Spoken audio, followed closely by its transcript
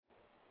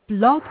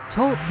Blog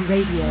Talk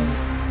Radio.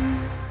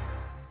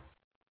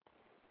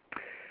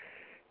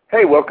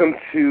 Hey, welcome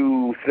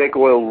to Snake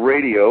Oil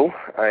Radio.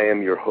 I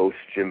am your host,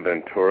 Jim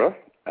Ventura.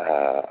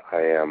 I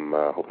am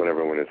hoping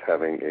everyone is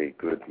having a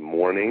good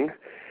morning.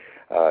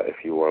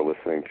 If you are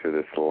listening to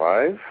this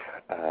live,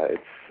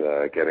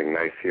 it's getting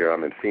nice here.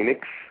 I'm in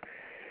Phoenix.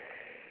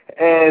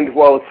 And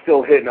while it's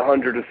still hitting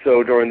 100 or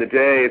so during the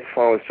day, it's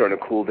finally starting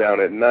to cool down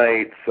at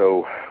night.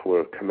 So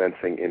we're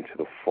commencing into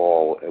the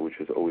fall, which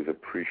is always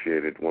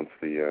appreciated once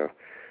the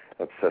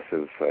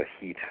obsessive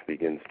heat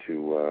begins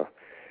to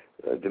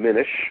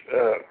diminish.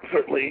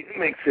 Certainly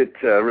makes it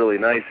really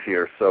nice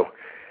here. So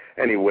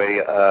anyway,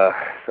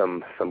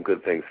 some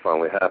good things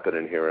finally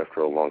happening here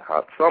after a long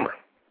hot summer.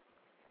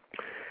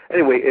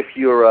 Anyway, if it's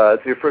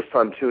your first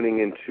time tuning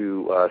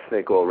into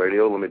Snake Oil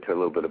Radio, let me tell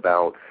you a little bit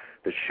about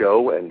the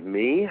show and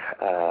me.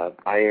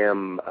 I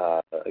am,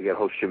 again,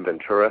 host Jim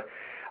Ventura.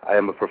 I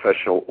am a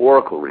professional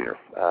oracle reader.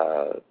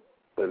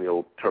 In the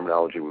old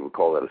terminology, we would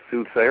call that a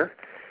soothsayer.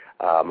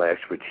 My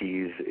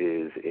expertise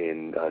is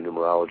in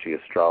numerology,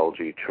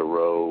 astrology,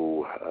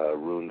 tarot,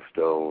 rune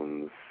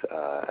stones,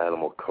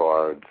 animal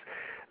cards,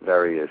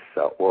 various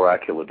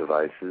oracular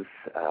devices.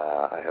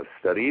 I have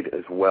studied,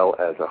 as well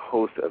as a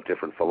host of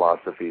different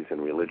philosophies and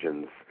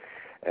religions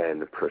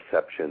and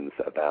perceptions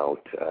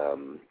about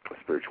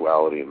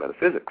spirituality and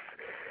metaphysics.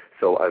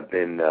 So I've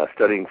been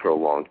studying for a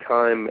long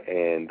time,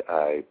 and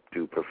I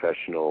do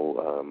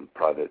professional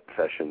private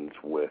sessions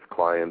with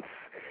clients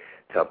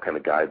to help kind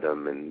of guide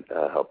them and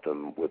help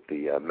them with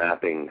the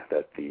mapping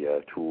that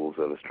the tools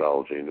of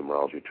astrology,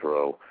 numerology,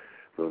 tarot,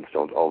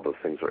 runestones, all those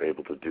things are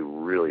able to do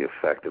really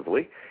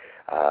effectively.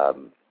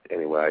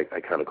 Anyway, I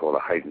kind of call it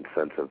a heightened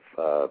sense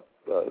of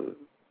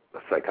a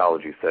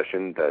psychology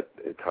session that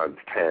at times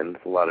 10,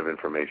 a lot of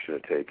information to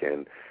take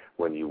in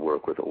when you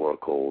work with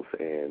oracles,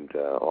 and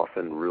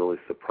often really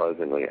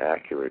surprisingly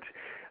accurate.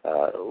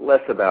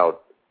 Less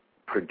about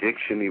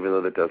prediction, even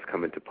though that does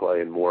come into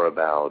play, and more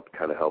about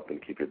kind of helping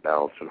keep you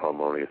balanced and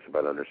harmonious,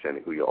 about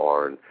understanding who you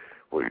are and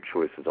what your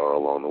choices are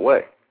along the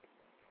way.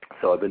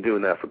 So I've been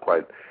doing that for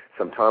quite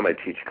some time. I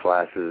teach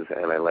classes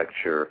and I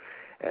lecture,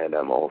 and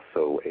I'm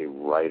also a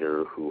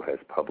writer who has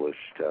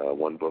published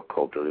one book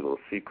called Dirty Little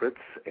Secrets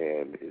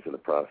and is in the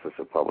process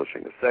of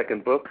publishing a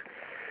second book,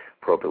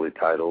 appropriately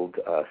titled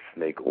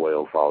Snake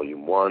Oil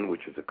Volume 1,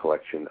 which is a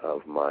collection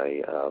of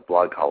my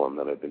blog column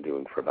that I've been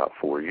doing for about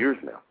 4 years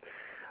now.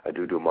 I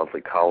do a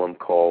monthly column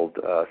called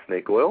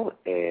Snake Oil,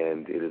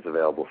 and it is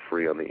available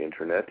free on the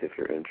Internet if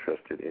you're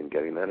interested in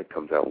getting that. It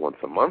comes out once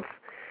a month.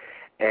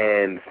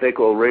 And Snake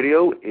Oil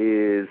Radio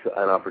is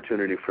an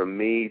opportunity for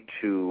me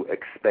to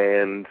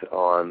expand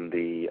on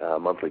the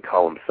monthly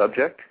column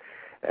subject,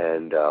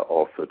 and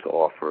also to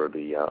offer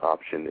the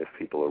option, if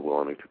people are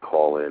willing to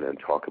call in and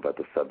talk about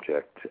the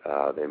subject,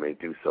 they may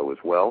do so as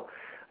well.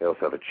 I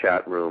also have a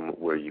chat room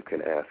where you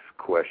can ask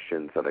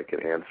questions that I can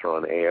answer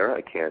on air.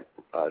 I can't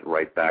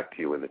write back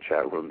to you in the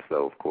chat rooms,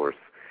 though, of course,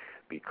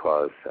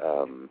 because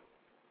I'm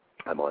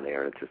on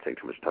air and it just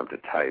takes too much time to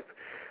type.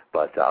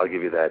 But I'll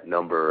give you that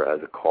number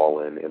as a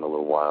call-in in a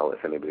little while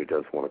if anybody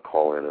does want to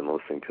call in and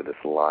listen to this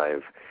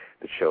live.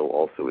 The show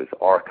also is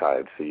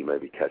archived, so you may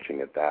be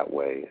catching it that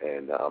way.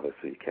 And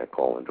obviously you can't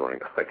call in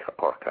during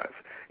archive.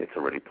 It's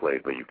already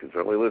played, but you can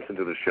certainly listen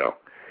to the show.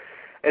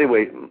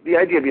 Anyway, the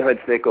idea behind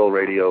Snake Oil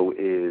Radio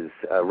is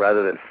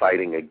rather than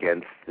fighting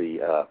against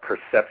the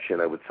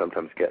perception I would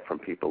sometimes get from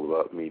people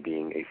about me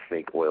being a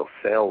snake oil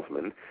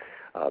salesman,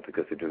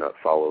 because they do not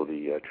follow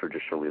the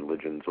traditional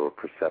religions or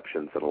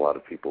perceptions that a lot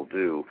of people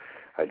do,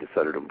 I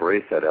decided to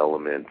embrace that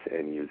element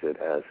and use it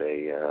as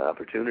a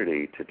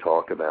opportunity to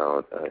talk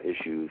about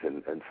issues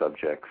and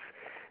subjects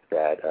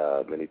that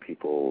many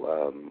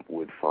people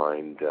would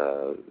find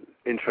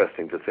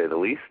interesting, to say the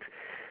least.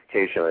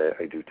 Occasionally,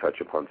 I do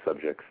touch upon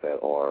subjects that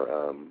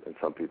are, in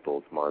some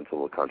people's minds, a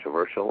little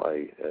controversial.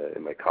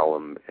 In my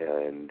column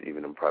and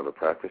even in private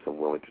practice, I'm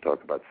willing to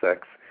talk about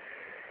sex,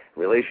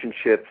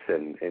 relationships,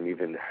 and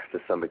even to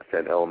some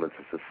extent elements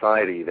of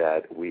society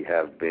that we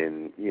have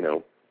been,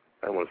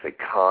 I don't want to say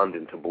conned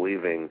into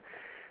believing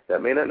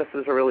that may not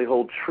necessarily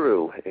hold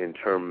true in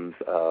terms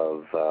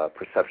of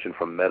perception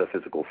from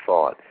metaphysical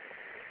thought.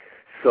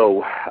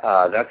 So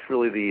that's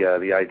really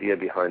the idea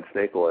behind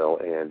Snake Oil,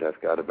 and I've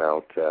got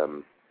about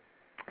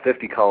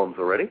 50 columns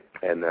already,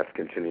 and that's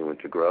continuing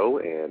to grow,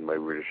 and my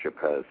readership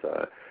has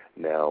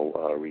now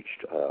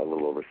reached a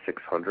little over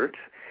 600,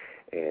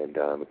 and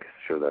I'm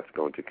sure that's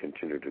going to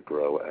continue to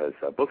grow as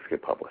books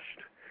get published.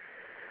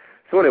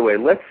 So anyway,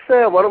 why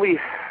don't we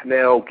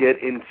now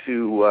get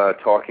into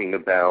talking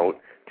about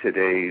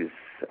today's,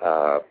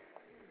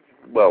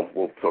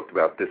 we'll talk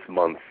about this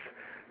month's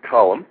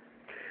column,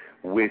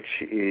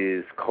 which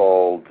is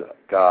called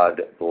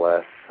God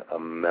Bless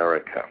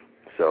America.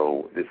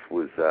 So this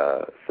was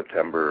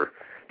September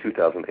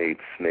 2008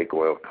 Snake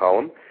Oil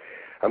column.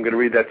 I'm going to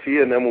read that to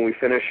you, and then when we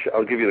finish,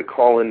 I'll give you the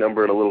call-in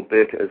number in a little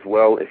bit as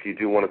well if you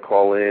do want to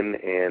call in,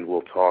 and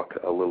we'll talk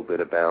a little bit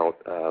about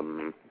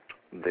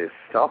this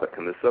topic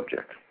and this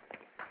subject.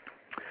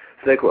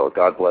 Snake Oil,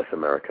 God Bless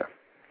America.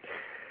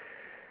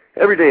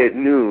 Every day at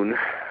noon,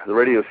 the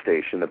radio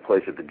station that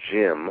plays at the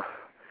gym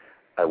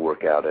I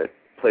work out at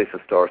plays a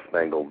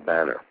Star-Spangled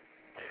Banner.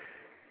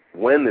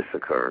 When this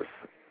occurs,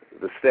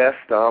 the staff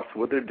stops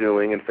what they're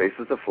doing and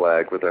faces the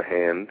flag with their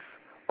hands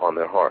on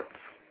their hearts.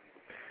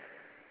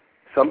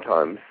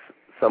 Sometimes,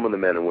 some of the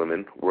men and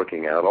women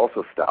working out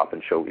also stop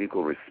and show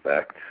equal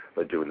respect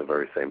by doing the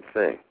very same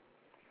thing.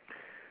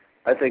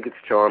 I think it's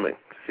charming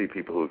to see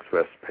people who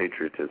express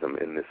patriotism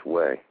in this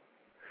way.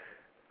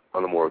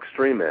 On the more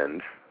extreme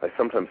end, I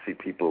sometimes see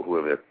people who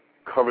have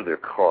covered their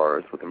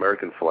cars with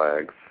American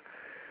flags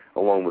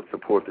along with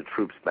Support the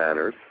Troops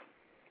banners.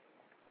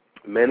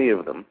 Many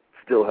of them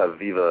still have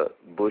Viva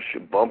Bush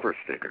bumper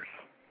stickers.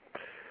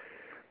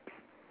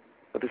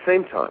 At the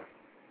same time,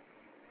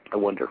 I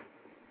wonder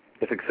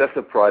if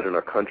excessive pride in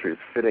our country is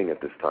fitting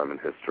at this time in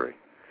history.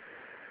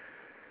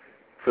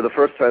 For the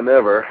first time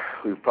ever,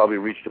 we've probably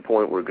reached a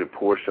point where a good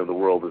portion of the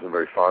world isn't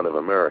very fond of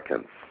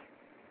Americans.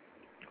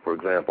 For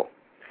example,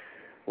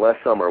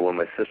 last summer when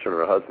my sister and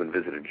her husband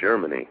visited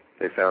Germany,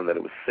 they found that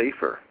it was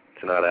safer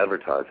to not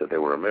advertise that they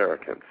were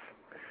Americans.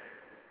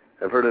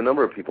 I've heard a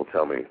number of people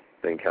tell me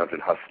they encountered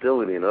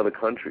hostility in other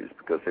countries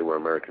because they were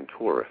American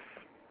tourists.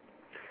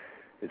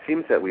 It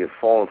seems that we have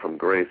fallen from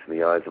grace in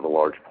the eyes of a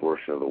large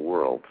portion of the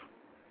world.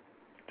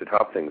 To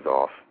top things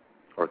off,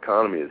 our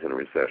economy is in a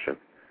recession.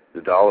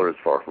 The dollar is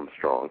far from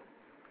strong.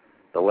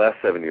 The last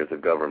 7 years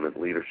of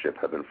government leadership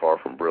have been far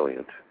from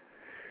brilliant.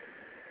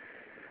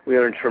 We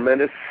are in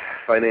tremendous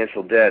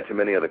financial debt to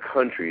many other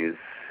countries,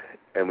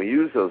 and we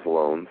use those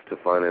loans to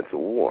finance a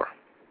war.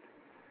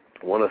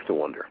 I want us to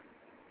wonder,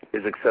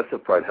 is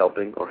excessive pride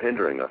helping or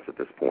hindering us at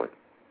this point?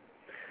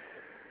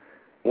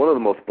 One of the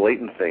most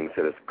blatant things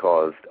that has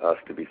caused us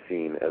to be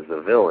seen as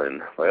the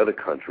villain by other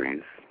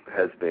countries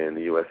has been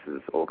the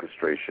U.S.'s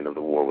orchestration of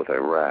the war with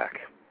Iraq.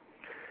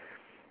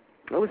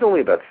 I was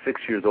only about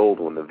 6 years old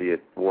when the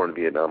war in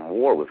Vietnam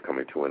War was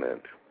coming to an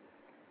end.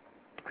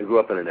 I grew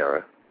up in an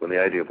era when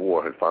the idea of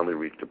war had finally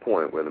reached a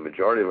point where the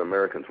majority of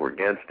Americans were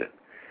against it.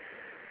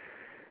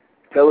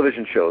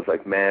 Television shows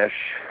like MASH,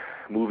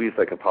 movies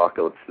like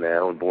Apocalypse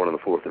Now and Born on the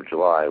 4th of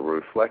July were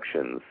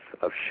reflections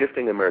of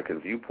shifting American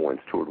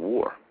viewpoints toward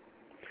war.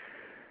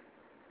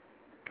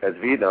 As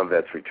Vietnam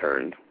vets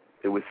returned,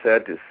 it was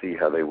sad to see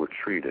how they were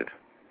treated.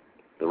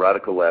 The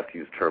radical left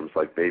used terms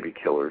like baby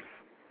killers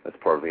as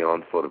part of the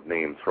onslaught of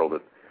names hurled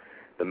at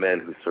the men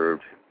who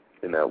served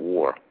in that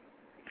war.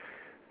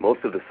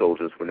 Most of the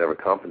soldiers were never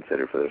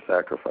compensated for their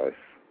sacrifice.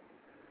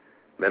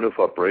 Men who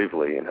fought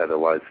bravely and had their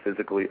lives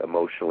physically,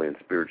 emotionally, and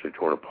spiritually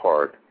torn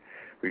apart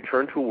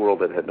returned to a world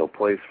that had no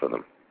place for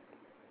them.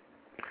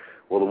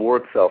 While the war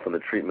itself and the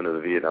treatment of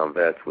the Vietnam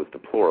vets was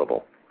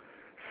deplorable,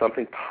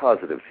 something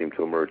positive seemed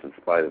to emerge in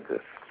spite of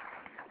this.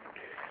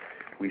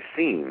 We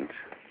seemed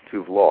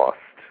to have lost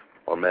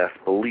our mass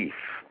belief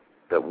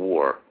that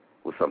war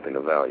was something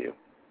of value.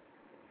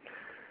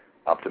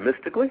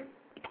 Optimistically,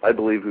 I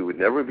believe we would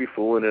never be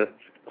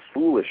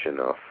foolish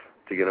enough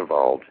to get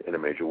involved in a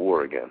major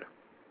war again.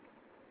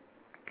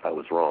 I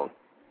was wrong.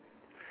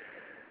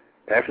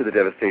 After the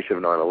devastation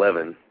of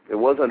 9/11, it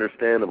was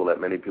understandable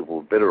that many people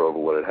were bitter over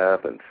what had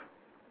happened.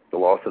 The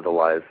loss of the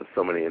lives of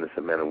so many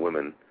innocent men and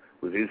women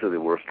was easily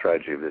the worst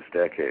tragedy of this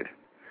decade.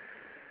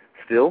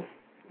 Still,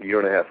 a year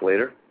and a half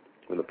later,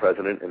 when the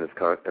President and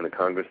the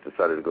Congress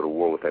decided to go to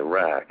war with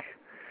Iraq,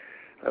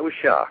 I was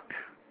shocked.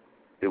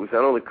 It was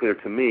not only clear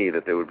to me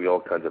that there would be all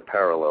kinds of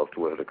parallels to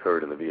what had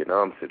occurred in the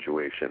Vietnam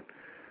situation,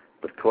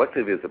 but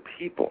collectively as a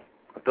people,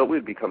 I thought we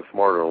had become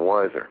smarter and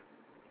wiser.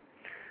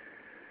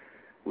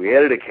 We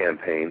added a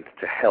campaign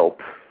to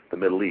help the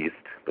Middle East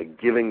by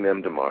giving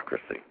them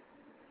democracy.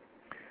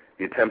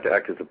 The attempt to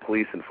act as a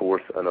police and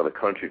force another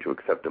country to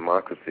accept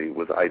democracy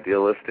was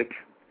idealistic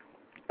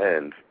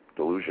and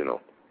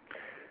delusional.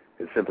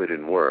 It simply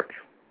didn't work.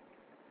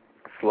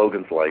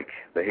 Slogans like,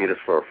 "They hate us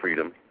for our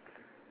freedom,"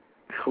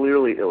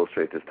 clearly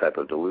illustrate this type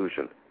of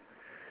delusion.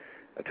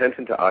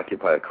 Attention to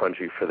occupy a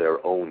country for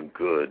their own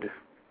good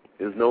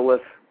is no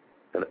less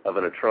of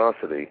an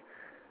atrocity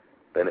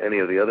than any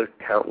of the other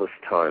countless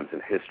times in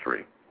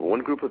history where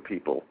one group of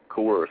people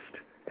coerced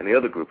any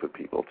other group of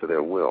people to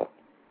their will.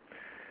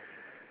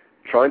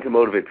 Trying to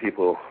motivate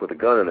people with a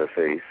gun in their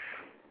face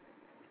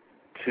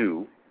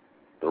to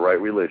the right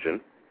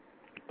religion,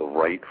 the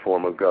right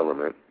form of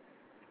government,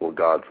 or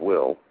God's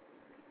will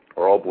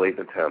are all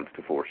blatant attempts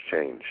to force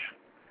change.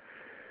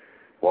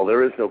 While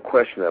there is no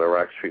question that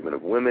Iraq's treatment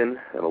of women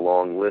and a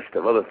long list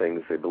of other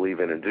things they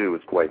believe in and do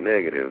is quite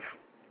negative,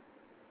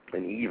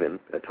 and even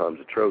at times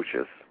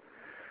atrocious,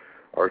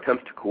 our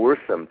attempts to coerce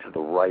them to the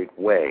right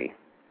way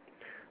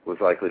was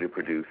not likely to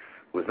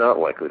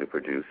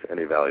produce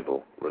any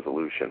valuable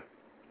resolution.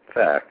 In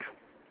fact,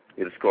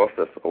 it has cost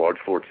us a large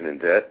fortune in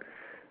debt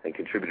and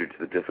contributed to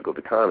the difficult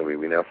economy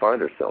we now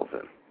find ourselves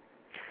in.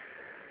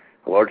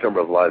 A large number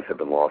of lives have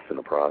been lost in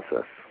the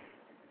process.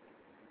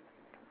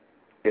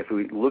 If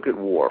we look at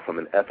war from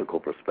an ethical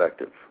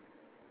perspective,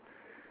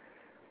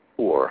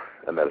 or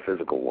a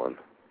metaphysical one,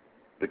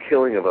 the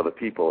killing of other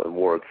people and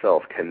war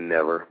itself can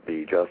never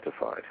be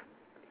justified.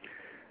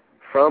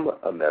 From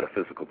a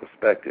metaphysical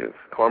perspective,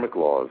 karmic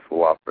laws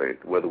will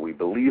operate whether we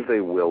believe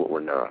they will or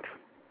not.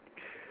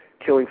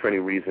 Killing for any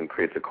reason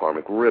creates a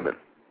karmic ribbon,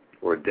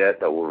 or a debt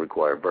that will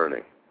require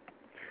burning.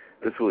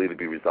 This will either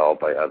be resolved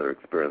by either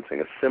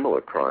experiencing a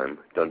similar crime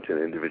done to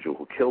an individual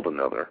who killed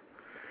another,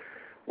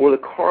 or the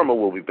karma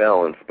will be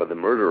balanced by the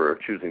murderer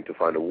choosing to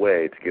find a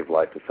way to give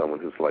life to someone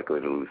who's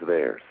likely to lose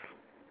theirs.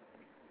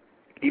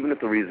 Even if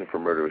the reason for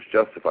murder is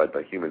justified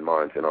by human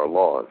minds and our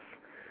laws,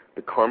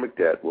 the karmic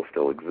debt will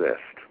still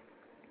exist.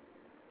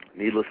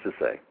 Needless to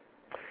say,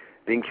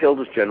 being killed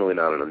is generally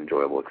not an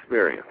enjoyable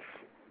experience.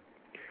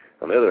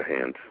 On the other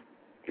hand,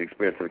 the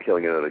experience of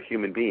killing another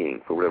human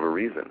being for whatever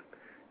reason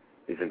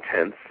is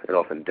intense and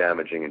often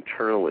damaging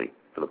internally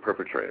for the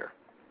perpetrator.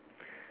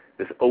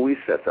 This always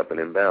sets up an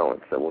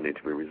imbalance that will need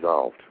to be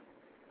resolved.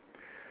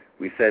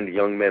 We send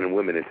young men and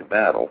women into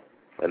battle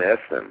and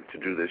ask them to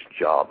do this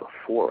job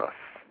for us.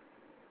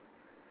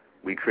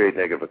 We create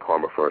negative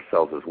karma for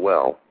ourselves as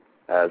well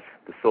as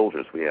the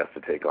soldiers we ask to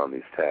take on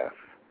these tasks.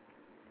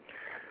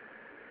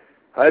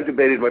 I have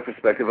debated my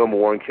perspective on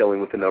war and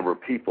killing with a number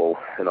of people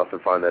and often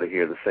find that I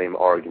hear the same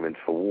arguments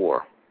for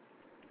war.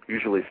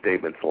 Usually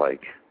statements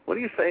like, "What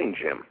are you saying,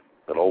 Jim?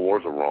 That all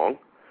wars are wrong?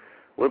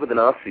 What about the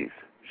Nazis?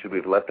 Should we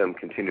have let them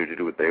continue to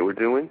do what they were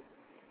doing?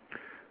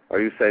 Are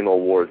you saying all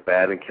war is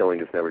bad and killing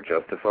is never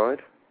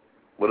justified?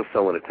 What if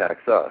someone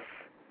attacks us?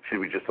 Should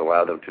we just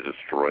allow them to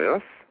destroy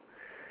us?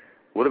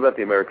 What about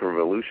the American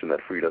Revolution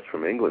that freed us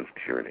from England's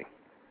tyranny?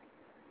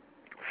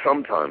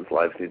 Sometimes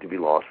lives need to be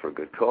lost for a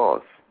good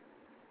cause."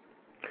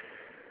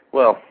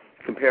 Well,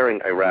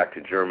 comparing Iraq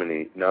to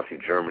Germany, Nazi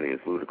Germany,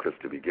 is ludicrous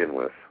to begin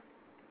with.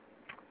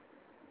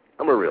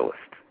 I'm a realist,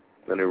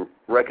 and I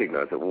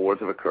recognize that wars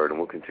have occurred and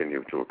will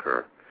continue to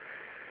occur.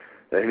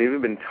 There have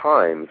even been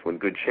times when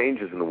good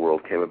changes in the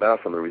world came about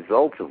from the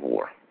results of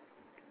war.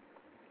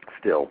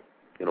 Still,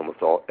 in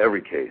almost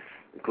every case,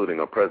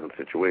 including our present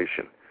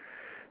situation,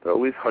 there are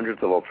always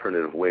hundreds of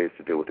alternative ways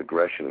to deal with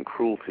aggression and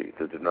cruelty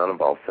that did not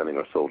involve sending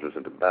our soldiers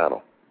into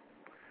battle.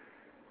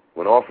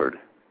 When offered,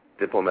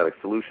 diplomatic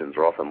solutions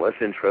are often less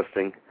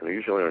interesting and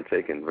usually aren't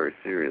taken very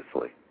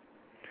seriously.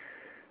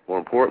 More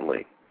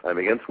importantly, I'm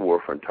against war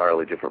for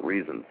entirely different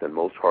reasons than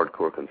most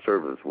hardcore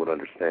conservatives would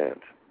understand.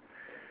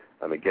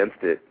 I'm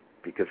against it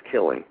because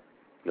killing,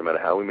 no matter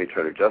how we may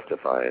try to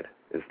justify it,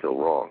 is still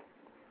wrong.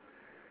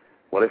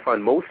 What I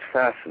find most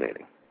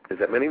fascinating is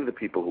that many of the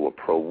people who are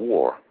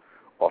pro-war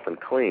often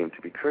claim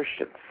to be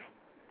Christians.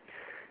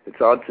 It's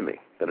odd to me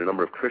that a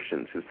number of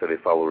Christians who say they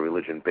follow a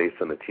religion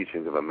based on the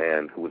teachings of a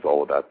man who was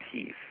all about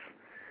peace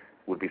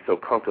would be so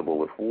comfortable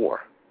with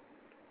war.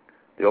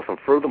 They often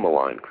further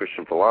malign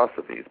Christian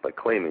philosophies by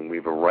claiming we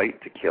have a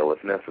right to kill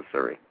if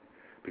necessary,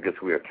 because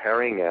we are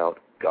carrying out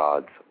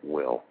God's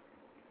will.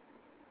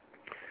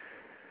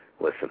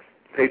 Listen,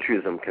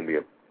 patriotism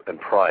and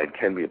pride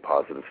can be a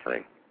positive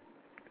thing.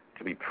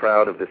 To be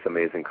proud of this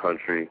amazing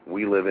country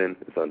we live in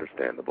is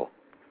understandable.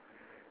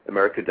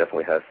 America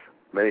definitely has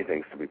many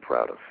things to be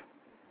proud of.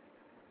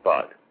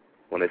 But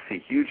when I see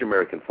huge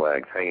American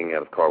flags hanging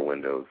out of car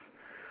windows,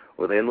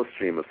 or the endless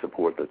stream of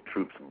support the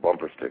troops'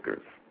 bumper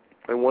stickers,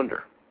 I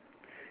wonder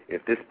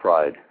if this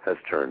pride has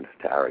turned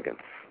to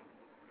arrogance.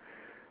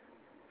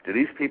 Do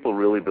these people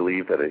really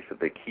believe that if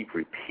they keep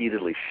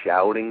repeatedly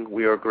shouting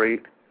we are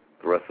great,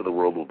 the rest of the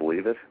world will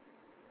believe it?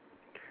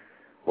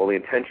 While the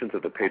intentions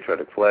of the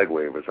patriotic flag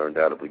wavers are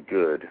undoubtedly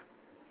good,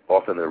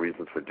 often their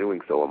reasons for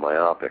doing so are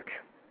myopic.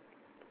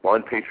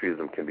 Blind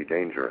patriotism can be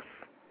dangerous.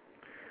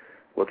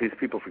 What these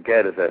people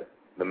forget is that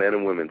the men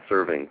and women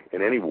serving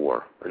in any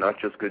war are not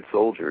just good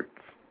soldiers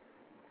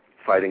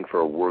fighting for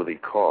a worthy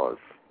cause.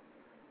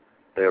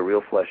 They are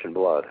real flesh and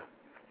blood.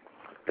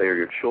 They are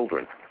your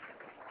children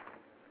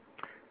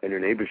and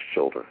your neighbor's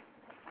children.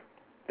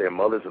 They are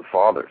mothers and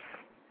fathers,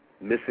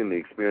 missing the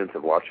experience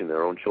of watching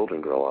their own children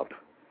grow up.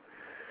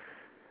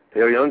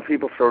 They are young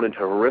people thrown into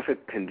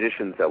horrific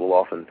conditions that will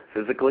often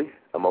physically,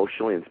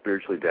 emotionally, and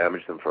spiritually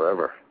damage them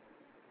forever.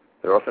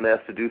 They're often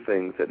asked to do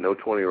things that no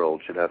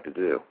 20-year-old should have to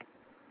do.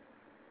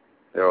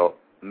 They're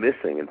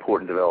missing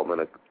important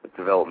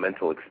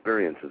developmental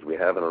experiences we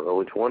have in our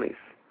early 20s,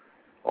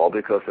 all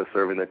because they're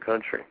serving their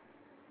country.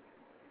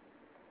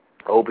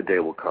 I hope a day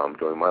will come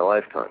during my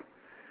lifetime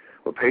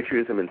where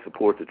patriotism and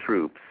support to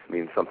troops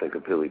means something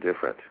completely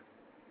different.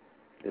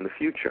 In the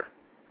future,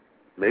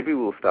 maybe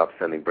we will stop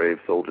sending brave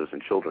soldiers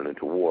and children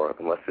into war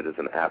unless it is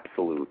an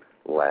absolute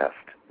last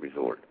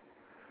resort.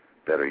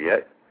 Better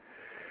yet,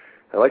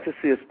 I'd like to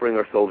see us bring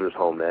our soldiers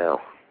home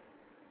now,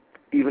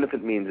 even if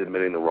it means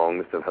admitting the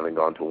wrongness of having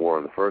gone to war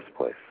in the first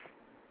place.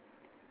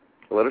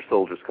 Let our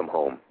soldiers come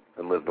home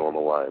and live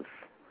normal lives.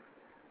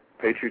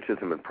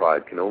 Patriotism and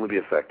pride can only be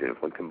effective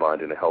when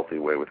combined in a healthy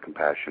way with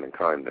compassion and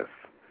kindness.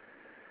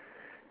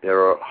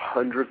 There are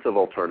hundreds of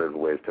alternative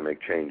ways to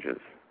make changes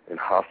in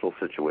hostile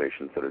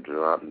situations that do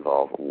not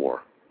involve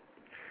war.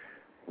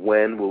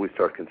 When will we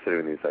start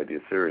considering these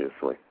ideas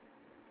seriously?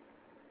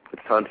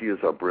 It's time to use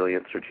our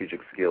brilliant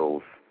strategic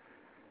skills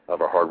of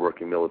our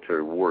hardworking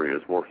military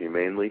warriors more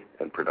humanely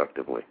and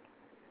productively.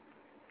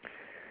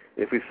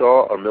 If we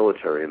saw our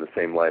military in the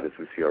same light as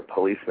we see our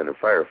policemen and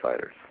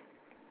firefighters,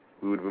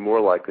 we would be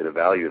more likely to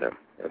value them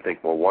and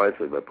think more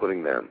wisely by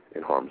putting them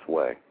in harm's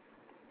way.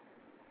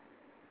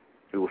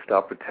 We will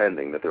stop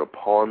pretending that they are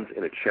pawns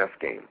in a chess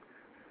game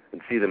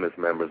and see them as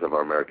members of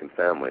our American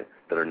family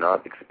that are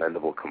not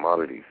expendable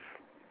commodities.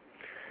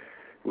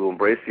 We will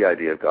embrace the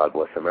idea of God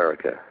bless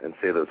America and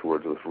say those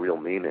words with real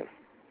meaning.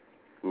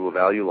 We will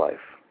value life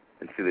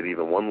and see that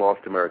even one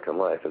lost American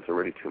life is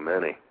already too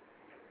many.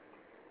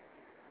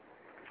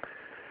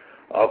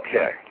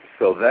 Okay,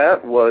 so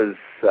that was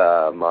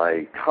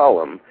my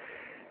column,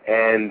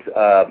 and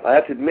I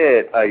have to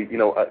admit,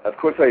 of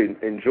course I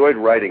enjoyed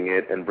writing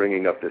it and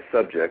bringing up this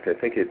subject. I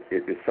think it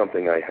is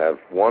something I have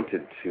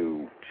wanted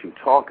to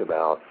talk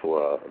about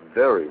for a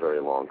very, very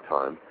long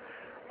time,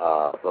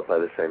 but by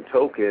the same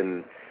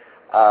token,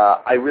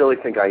 I really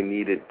think I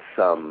needed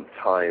some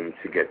time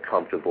to get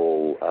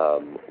comfortable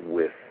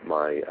with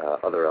my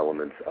other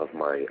elements of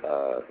my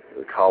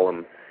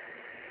column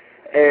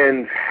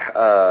and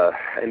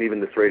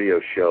even this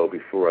radio show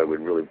before I would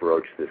really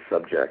broach this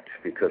subject,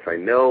 because I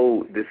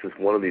know this is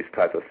one of these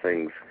type of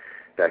things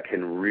that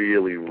can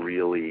really,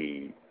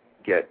 really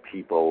get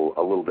people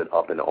a little bit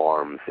up in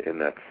arms in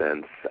that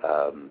sense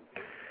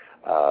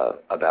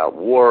about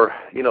war.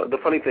 The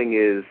funny thing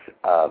is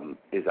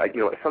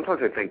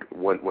sometimes I think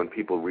when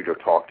people read or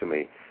talk to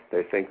me,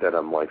 they think that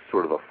I'm like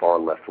sort of a far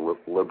left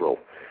liberal,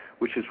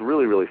 which is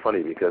really, really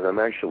funny because I'm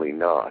actually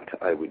not.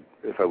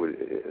 If I would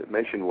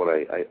mention what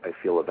I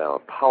feel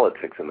about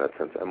politics in that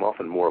sense, I'm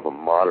often more of a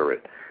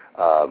moderate,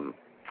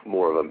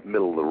 more of a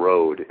middle of the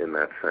road in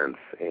that sense.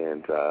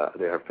 And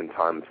there have been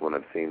times when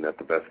I've seen that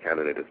the best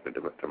candidate has been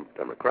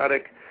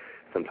Democratic.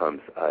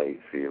 Sometimes I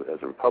see it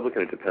as a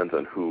Republican. It depends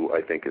on who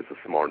I think is the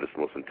smartest,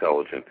 most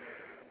intelligent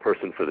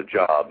person for the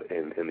job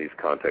in these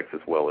contexts,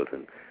 as well as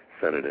in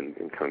Senate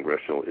and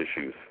congressional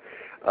issues.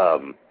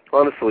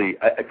 Honestly,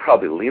 I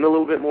probably lean a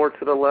little bit more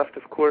to the left,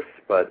 of course,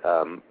 but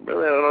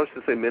really I don't have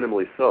to say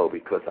minimally so,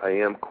 because I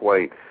am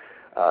quite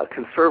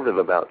conservative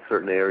about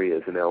certain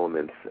areas and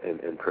elements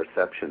and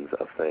perceptions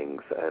of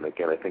things. And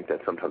again, I think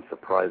that sometimes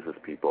surprises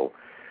people.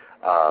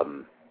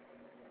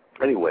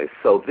 Anyway,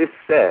 so this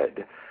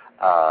said,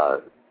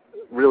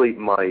 really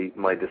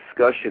my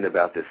discussion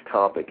about this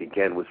topic,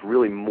 again, was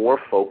really more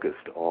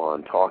focused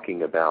on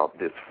talking about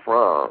this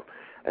from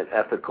an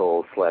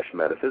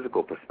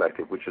ethical/metaphysical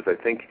perspective, which is, I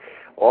think,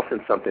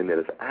 often something that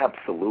is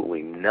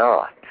absolutely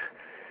not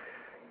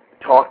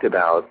talked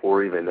about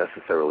or even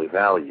necessarily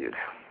valued.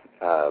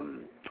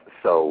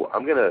 So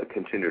I'm going to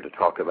continue to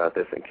talk about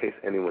this in case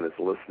anyone is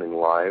listening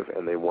live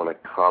and they want to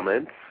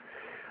comment.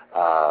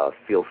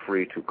 Feel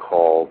free to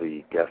call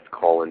the guest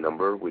call-in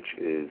number, which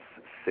is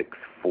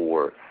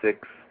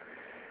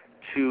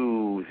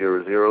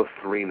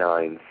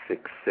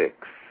 646-200-3966.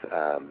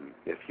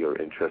 If you're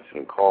interested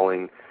in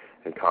calling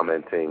and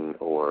commenting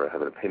or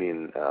have an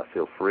opinion,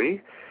 feel free.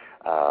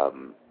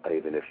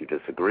 Even if you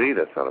disagree,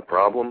 that's not a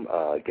problem.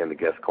 Again, the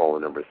guest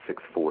call-in number is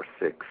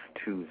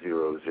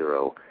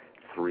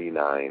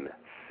 646-200-3966.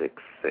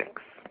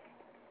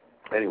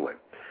 Anyway,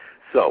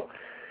 so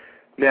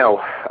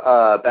now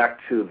back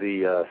to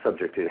the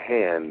subject at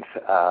hand.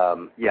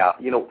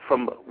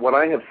 From what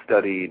I have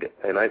studied,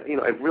 and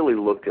I've really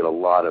looked at a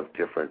lot of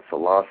different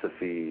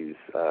philosophies,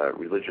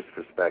 religious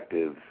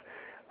perspectives,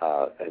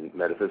 and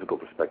metaphysical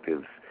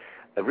perspectives.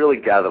 I've really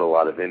gathered a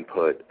lot of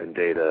input and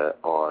data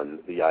on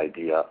the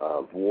idea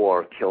of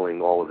war,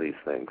 killing, all of these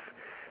things.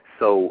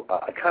 So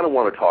I kind of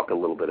want to talk a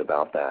little bit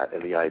about that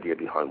and the idea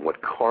behind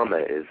what karma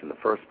is in the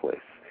first place.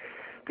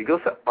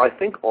 Because I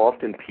think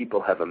often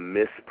people have a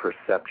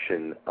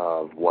misperception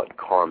of what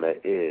karma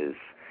is.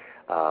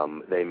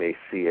 They may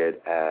see it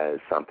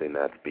as something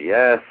that's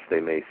BS.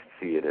 They may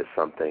see it as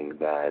something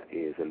that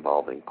is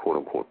involving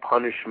quote-unquote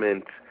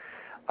punishment.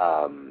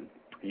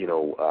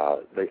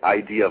 The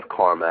idea of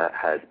karma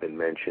has been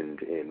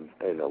mentioned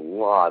in a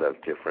lot of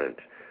different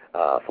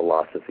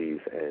philosophies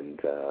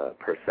and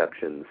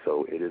perceptions,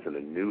 so it isn't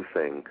a new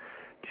thing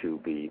to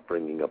be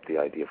bringing up the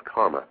idea of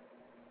karma.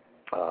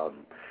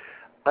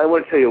 I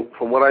want to tell you,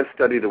 from what I've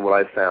studied and what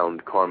I've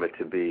found karma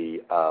to be,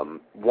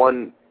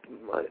 one,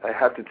 I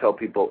have to tell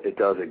people it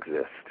does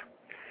exist.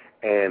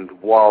 And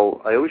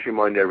while I always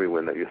remind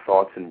everyone that your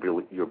thoughts and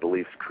your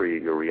beliefs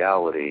create your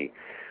reality,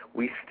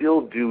 we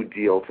still do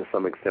deal to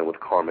some extent with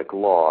karmic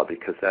law,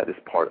 because that is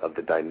part of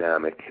the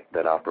dynamic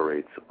that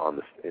operates on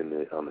the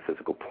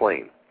physical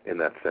plane in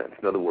that sense.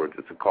 In other words,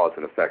 it's a cause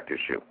and effect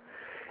issue.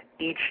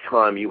 Each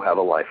time you have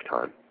a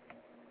lifetime,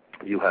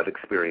 you have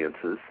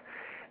experiences,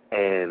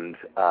 and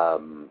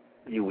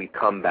we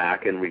come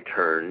back and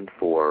return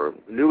for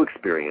new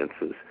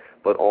experiences,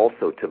 but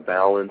also to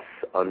balance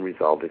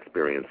unresolved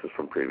experiences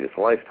from previous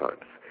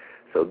lifetimes.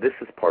 So this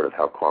is part of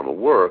how karma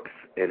works,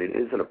 and it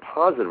isn't a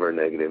positive or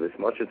negative as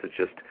much as it's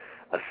just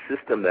a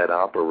system that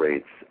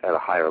operates at a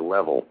higher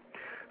level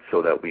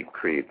so that we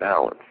create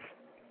balance.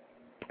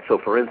 So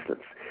for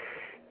instance,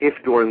 if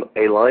during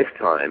a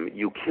lifetime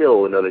you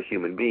kill another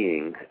human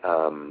being,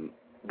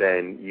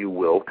 then you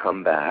will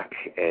come back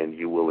and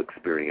you will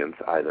experience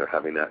either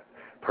having that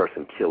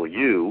person kill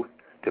you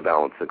to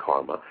balance the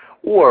karma,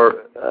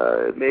 or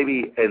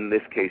maybe in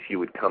this case you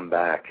would come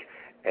back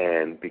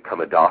and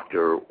become a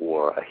doctor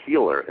or a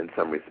healer in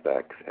some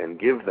respects and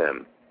give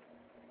them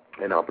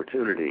an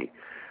opportunity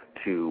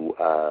to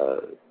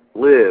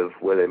live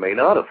where they may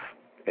not have,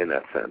 in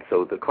that sense.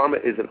 So the karma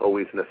isn't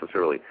always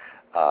necessarily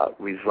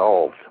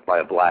resolved by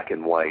a black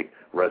and white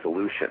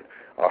resolution.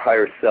 Our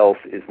higher self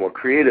is more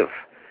creative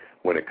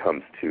when it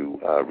comes to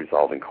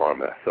resolving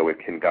karma, so it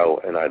can go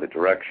in either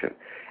direction.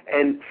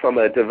 And from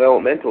a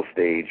developmental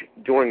stage,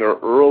 during our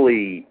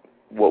early,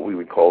 what we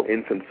would call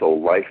infant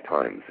soul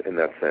lifetimes, in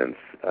that sense,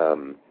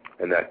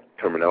 and that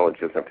terminology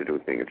doesn't have to do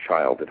with being a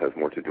child, it has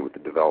more to do with the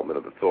development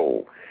of the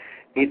soul,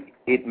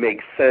 it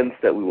makes sense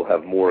that we will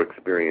have more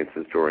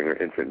experiences during our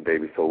infant and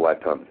baby soul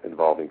lifetimes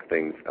involving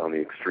things on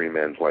the extreme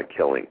ends like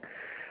killing.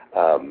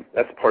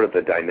 That's part of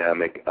the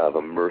dynamic of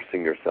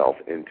immersing yourself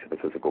into the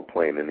physical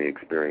plane and the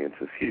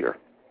experiences here.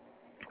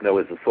 Now,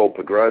 as the soul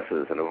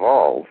progresses and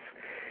evolves,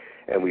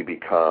 and we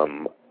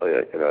become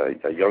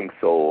a young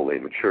soul, a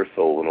mature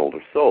soul, an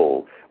older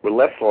soul, we're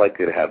less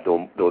likely to have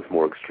those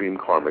more extreme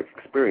karmic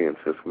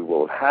experiences. We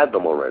will have had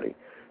them already,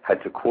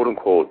 had to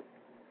quote-unquote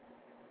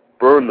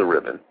burn the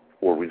ribbon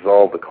or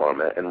resolve the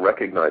karma and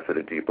recognize at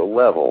a deeper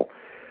level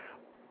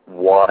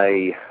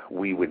why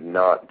we would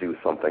not do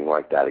something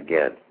like that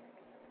again.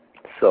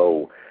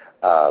 So,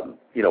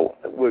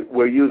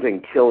 we're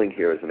using killing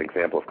here as an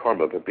example of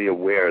karma, but be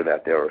aware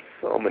that there are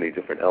so many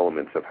different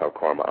elements of how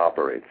karma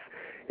operates.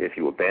 If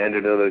you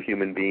abandon another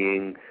human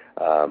being,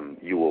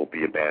 you will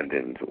be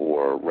abandoned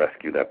or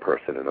rescue that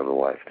person in another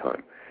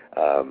lifetime.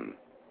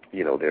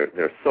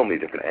 There are so many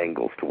different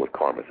angles to what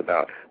karma is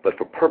about. But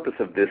for purpose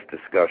of this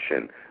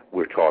discussion,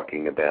 we're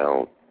talking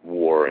about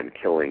war and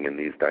killing and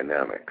these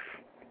dynamics.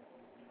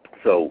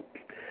 So,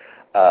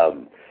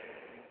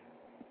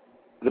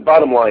 the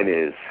bottom line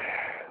is,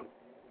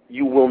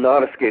 you will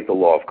not escape the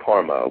law of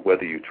karma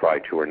whether you try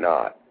to or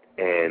not.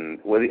 And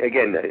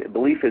again,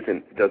 belief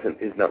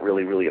is not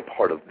really a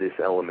part of this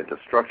element of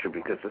structure,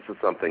 because this is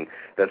something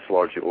that's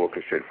largely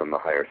orchestrated from the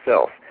higher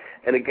self.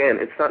 And again,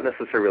 it's not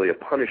necessarily a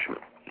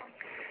punishment.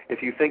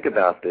 If you think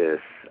about this,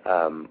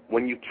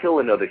 when you kill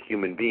another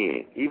human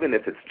being, even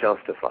if it's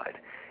justified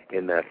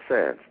in that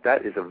sense,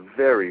 that is a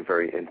very,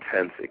 very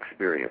intense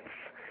experience.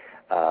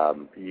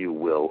 You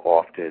will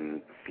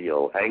often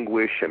feel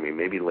anguish. I mean,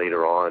 maybe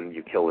later on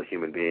you kill a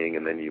human being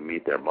and then you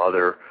meet their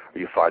mother, or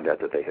you find out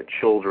that they had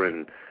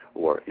children,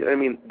 or,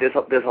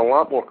 there's a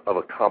lot more of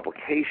a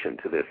complication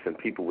to this than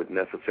people would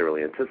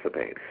necessarily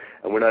anticipate.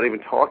 And we're not even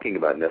talking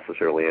about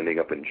necessarily ending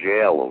up in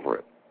jail over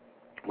it.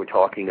 We're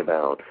talking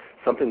about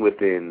something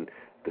within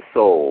the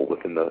soul,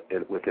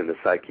 within the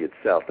psyche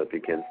itself, that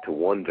begins to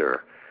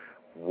wonder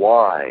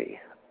why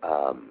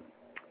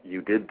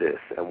you did this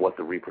and what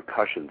the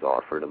repercussions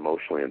are for it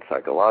emotionally and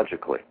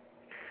psychologically.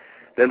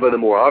 Then by the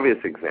more obvious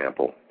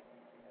example,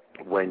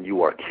 when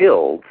you are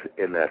killed,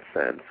 in that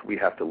sense, we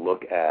have to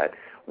look at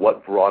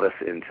what brought us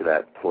into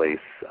that place.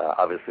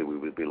 Obviously, we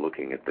would be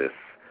looking at this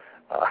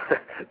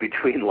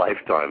between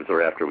lifetimes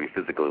or after we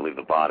physically leave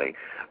the body.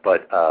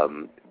 But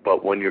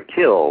when you're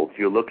killed,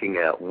 you're looking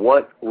at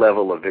what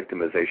level of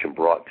victimization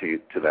brought you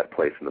to that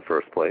place in the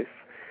first place,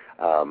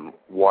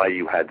 why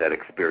you had that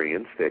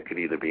experience. That could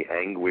either be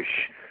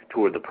anguish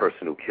toward the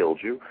person who killed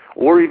you,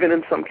 or even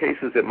in some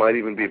cases it might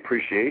even be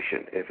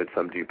appreciation if at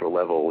some deeper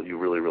level you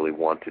really, really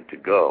wanted to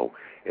go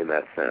in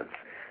that sense.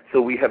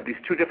 So we have these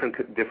two different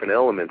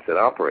elements that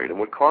operate, and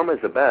what karma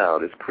is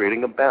about is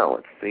creating a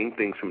balance, seeing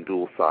things from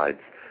dual sides,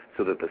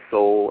 so that the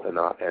soul and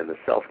the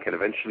self can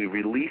eventually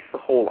release the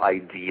whole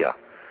idea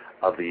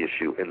of the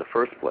issue in the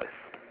first place.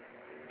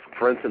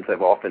 For instance,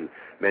 I've often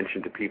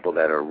mentioned to people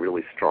that are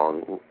really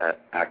strong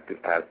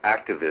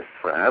activists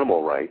for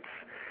animal rights,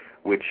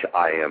 which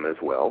I am as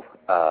well,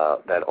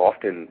 that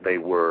often they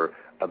were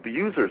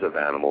abusers of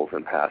animals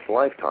in past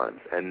lifetimes,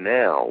 and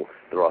now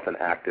they're often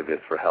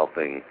activists for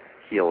helping,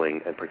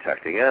 healing, and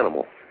protecting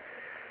animals.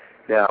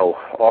 Now,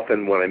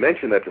 often when I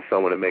mention that to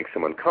someone, it makes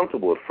them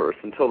uncomfortable at first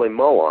until they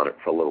mull on it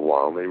for a little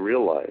while and they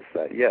realize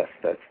that, yes,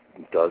 that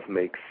does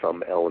make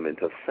some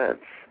element of sense,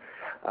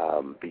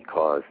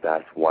 because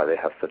that's why they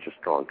have such a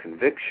strong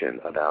conviction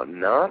about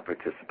not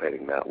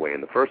participating that way in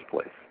the first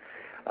place.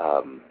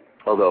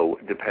 Although,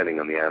 depending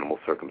on the animal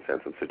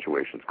circumstance and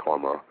situations,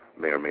 karma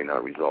may or may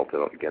not result.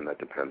 Again, that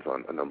depends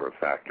on a number of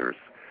factors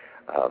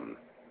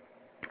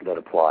that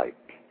apply.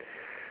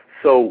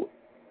 So,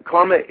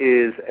 karma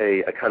is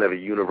a kind of a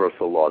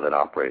universal law that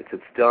operates.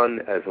 It's done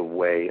as a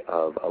way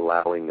of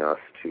allowing us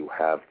to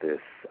have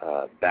this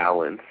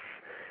balance.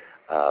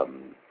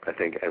 I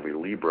think every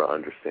Libra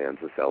understands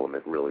this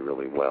element really,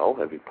 really well.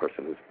 Every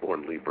person who's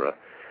born Libra.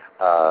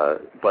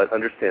 But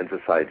understands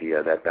this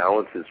idea that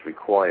balance is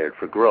required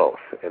for growth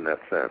in that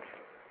sense.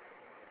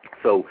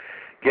 So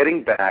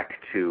getting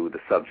back to the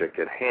subject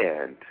at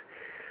hand,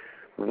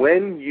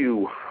 when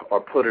you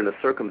are put in a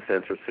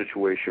circumstance or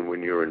situation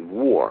when you're in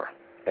war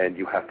and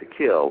you have to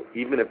kill,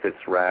 even if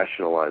it's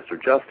rationalized or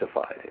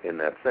justified in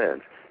that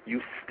sense,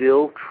 you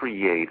still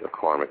create a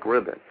karmic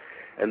ribbon.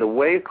 And the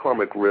way a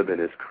karmic ribbon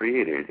is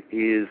created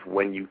is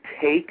when you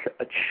take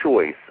a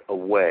choice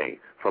away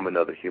from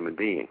another human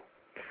being.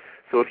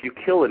 So if you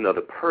kill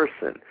another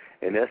person,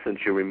 in essence,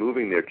 you're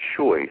removing their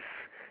choice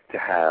to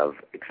have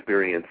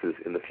experiences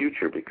in the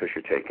future because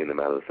you're taking them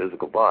out of the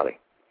physical body.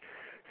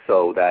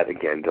 So that,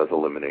 again, does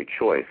eliminate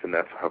choice, and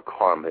that's how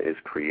karma is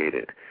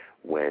created,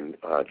 when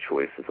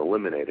choice is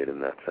eliminated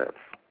in that sense.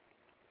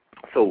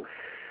 So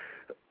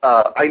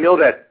I know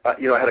that,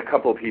 I had a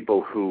couple of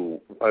people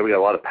who, I got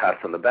a lot of pats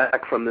on the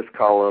back from this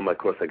column. Of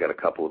course, I got a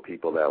couple of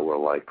people that were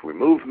like,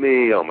 remove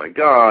me, oh my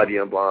God,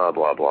 blah,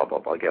 blah, blah, blah,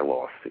 blah, get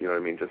lost. You know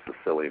what I mean? Just the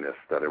silliness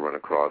that I run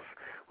across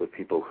with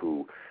people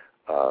who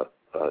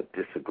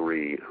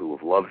disagree, who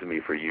have loved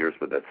me for years,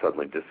 but that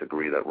suddenly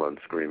disagree, that run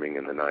screaming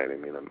in the night. I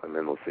mean, I'm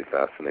endlessly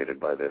fascinated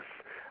by this.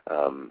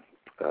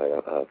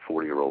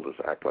 40-year-olds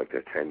act like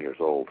they're 10 years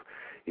old.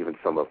 Even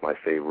some of my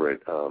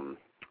favorite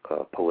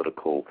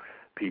political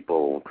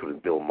people, including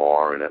Bill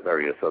Maher and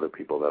various other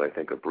people that I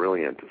think are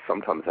brilliant,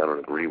 sometimes I don't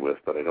agree with,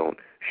 but I don't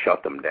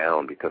shut them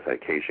down because I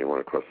occasionally run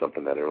across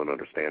something that I don't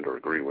understand or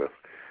agree with.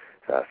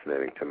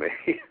 Fascinating to me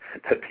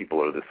that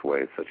people are this way.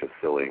 It's such a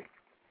silly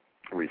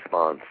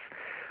response.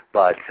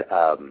 But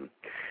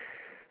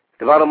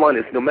the bottom line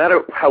is, no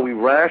matter how we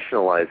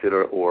rationalize it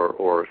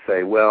or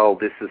say, well,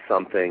 this is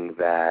something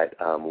that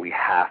we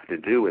have to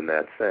do in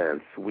that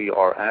sense, we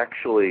are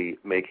actually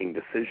making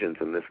decisions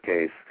in this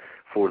case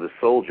for the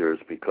soldiers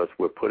because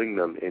we're putting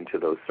them into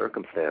those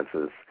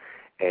circumstances,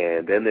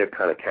 and then they're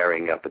kind of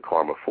carrying out the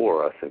karma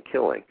for us and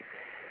killing.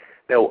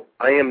 Now,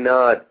 I am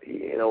not,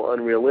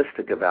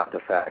 unrealistic about the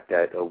fact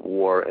that a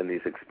war and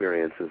these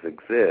experiences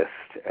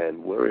exist,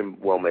 and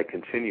may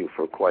continue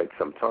for quite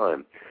some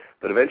time.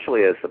 But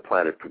eventually, as the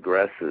planet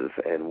progresses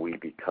and we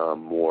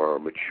become more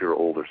mature,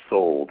 older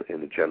souled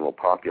in the general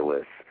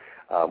populace,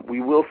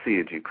 we will see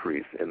a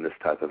decrease in this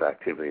type of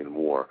activity in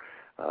war.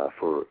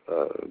 For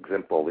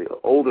example, the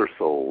older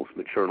souls,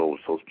 mature and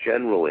older souls,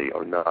 generally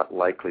are not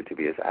likely to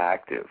be as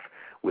active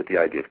with the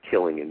idea of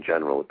killing in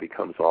general. It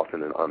becomes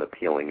often an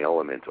unappealing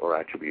element or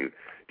attribute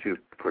to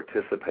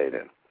participate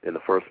in the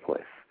first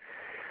place.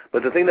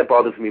 But the thing that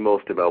bothers me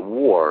most about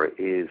war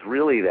is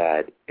really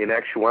that, in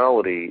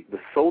actuality, the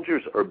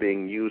soldiers are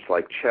being used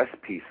like chess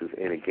pieces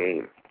in a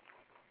game.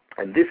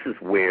 And this is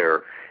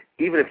where,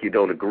 even if you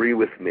don't agree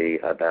with me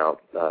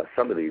about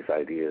some of these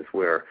ideas,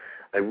 where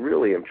I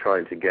really am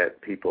trying to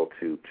get people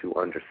to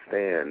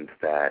understand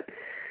that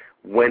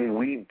when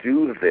we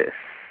do this,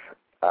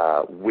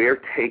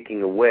 we're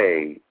taking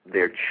away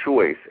their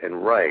choice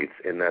and rights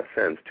in that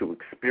sense to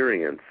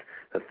experience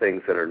the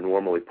things that are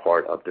normally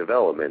part of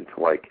development.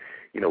 Like,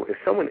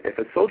 if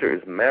a soldier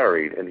is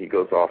married and he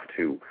goes off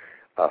to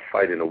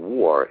fight in a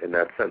war in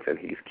that sense and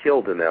he's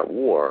killed in that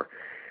war,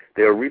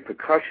 there are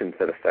repercussions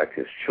that affect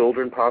his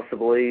children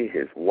possibly,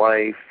 his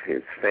wife,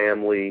 his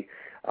family,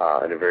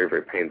 in a very,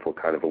 very painful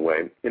kind of a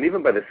way. And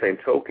even by the same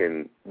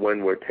token,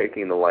 when we're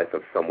taking the life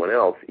of someone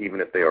else, even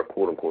if they are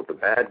quote-unquote the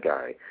bad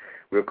guy,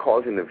 we're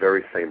causing the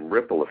very same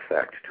ripple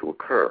effect to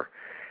occur.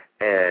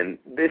 And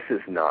this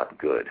is not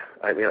good.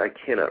 I mean, I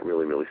cannot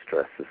really, really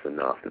stress this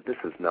enough, that this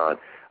is not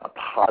a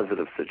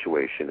positive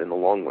situation in the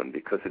long run,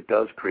 because it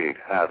does create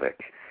havoc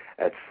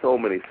at so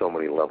many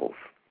levels.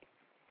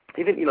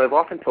 Even, I've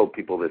often told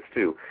people this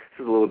too.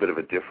 This is a little bit of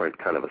a different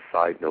kind of a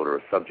side note or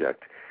a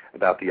subject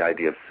about the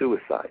idea of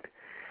suicide.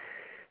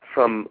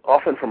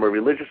 Often from a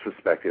religious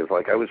perspective,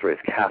 like I was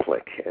raised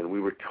Catholic, and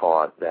we were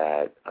taught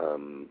that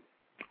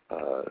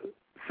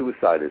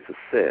suicide is a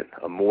sin,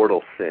 a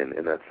mortal sin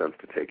in that sense,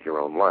 to take your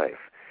own life.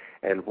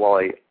 And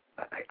while I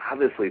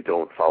obviously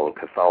don't follow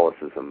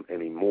Catholicism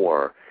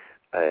anymore,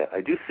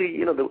 I do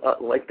see,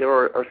 like there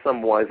are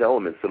some wise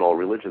elements in all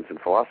religions and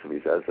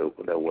philosophies, as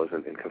there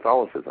wasn't in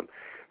Catholicism.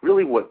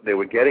 Really what they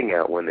were getting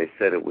at when they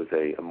said it was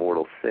a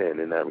mortal sin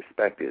in that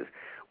respect is,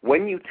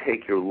 when you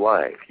take your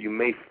life, you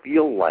may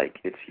feel like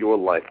it's your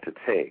life to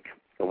take.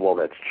 And while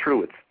that's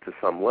true, it's to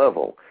some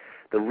level,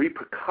 the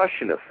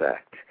repercussion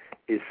effect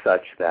is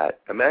such that,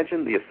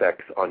 imagine the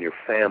effects on your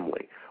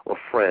family or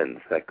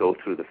friends that go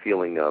through the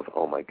feeling of,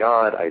 oh my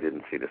God, I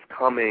didn't see this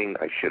coming,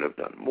 I should have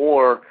done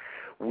more.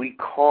 We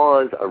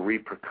cause a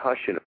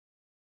repercussion.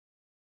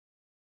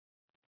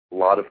 A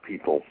lot of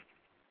people,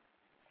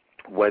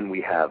 when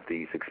we have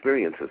these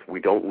experiences, we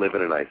don't live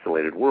in an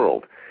isolated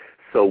world.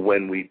 So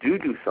when we do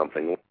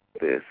something like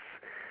this,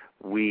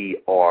 we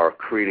are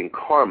creating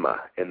karma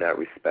in that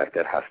respect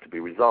that has to be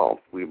resolved.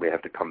 We may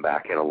have to come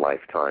back in a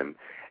lifetime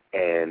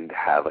and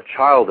have a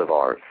child of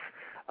ours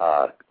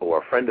or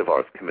a friend of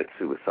ours commit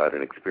suicide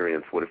and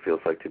experience what it feels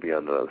like to be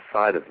on the other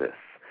side of this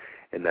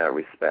in that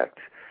respect.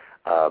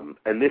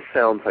 And this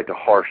sounds like a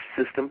harsh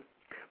system,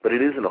 but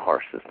it isn't a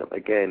harsh system.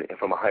 Again,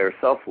 from a higher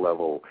self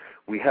level,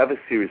 we have a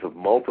series of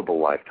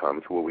multiple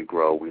lifetimes where we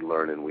grow, we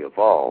learn, and we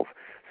evolve.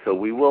 So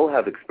we will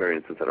have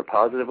experiences that are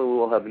positive, and we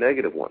will have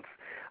negative ones.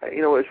 I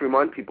just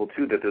remind people,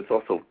 too, that there's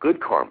also good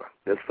karma.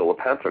 There's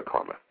Panther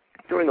karma.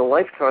 During a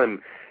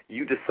lifetime,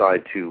 you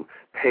decide to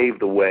pave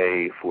the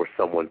way for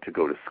someone to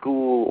go to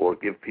school or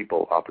give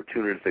people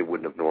opportunities they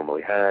wouldn't have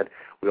normally had,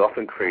 we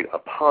often create a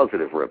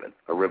positive ribbon,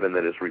 a ribbon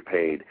that is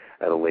repaid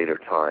at a later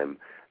time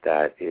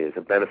that is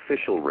a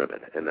beneficial ribbon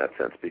in that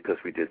sense because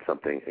we did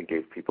something and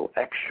gave people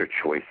extra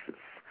choices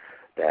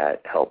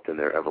that helped in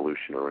their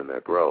evolution or in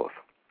their growth.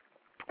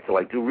 So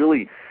I do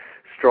really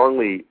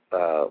strongly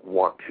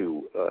want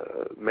to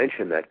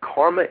mention that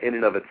karma in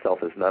and of itself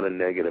is not a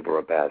negative or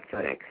a bad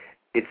thing.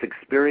 It's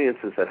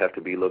experiences that have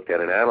to be looked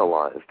at and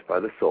analyzed by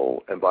the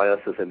soul and by us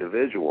as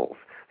individuals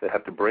that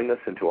have to bring us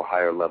into a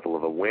higher level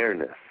of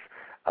awareness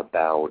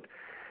about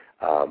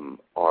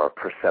our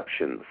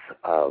perceptions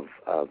of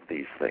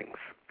these things.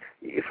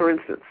 For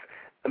instance,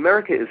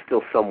 America is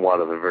still somewhat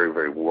of a very,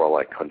 very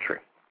warlike country.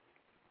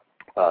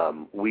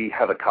 We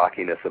have a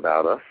cockiness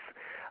about us,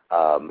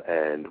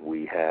 and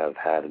we have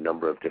had a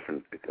number of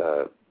different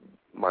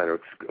minor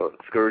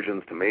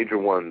excursions to major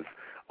ones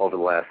over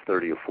the last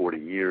 30 or 40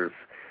 years.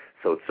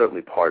 So it's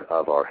certainly part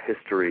of our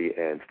history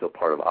and still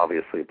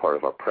obviously part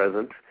of our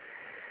present.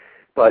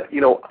 But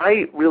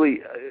I really,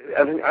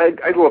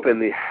 I grew up in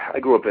the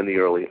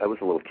early. I was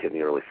a little kid in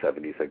the early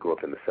 70s. I grew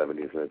up in the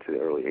 70s and into the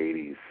early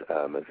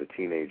 80s as a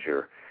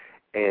teenager.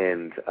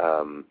 And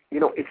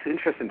it's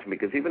interesting to me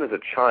because even as a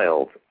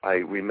child, I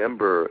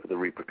remember the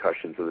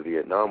repercussions of the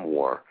Vietnam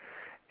War,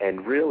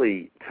 and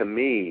really, to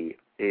me,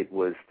 it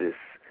was this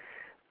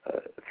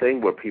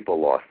thing where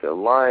people lost their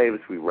lives.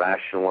 We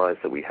rationalized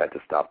that we had to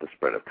stop the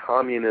spread of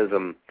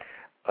communism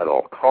at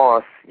all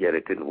costs, yet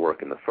it didn't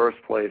work in the first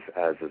place,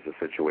 as is the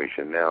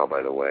situation now,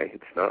 by the way.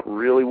 It's not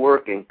really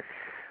working.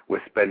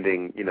 We're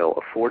spending,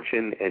 a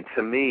fortune, and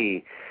to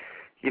me,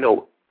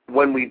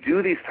 when we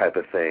do these type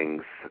of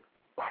things,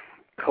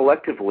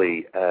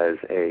 collectively as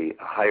a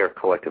higher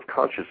collective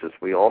consciousness,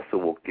 we also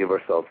will give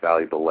ourselves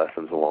valuable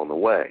lessons along the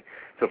way.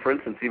 So, for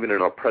instance, even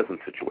in our present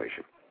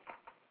situation,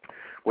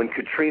 when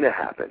Katrina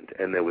happened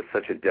and there was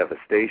such a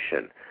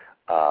devastation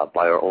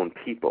by our own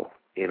people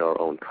in our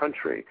own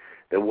country,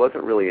 there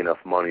wasn't really enough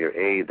money or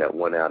aid that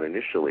went out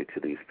initially to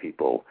these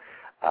people.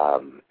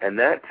 And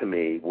that, to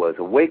me, was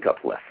a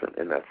wake-up lesson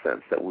in that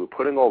sense, that we were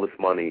putting all this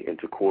money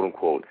into,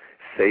 quote-unquote,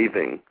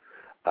 saving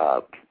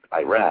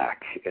Iraq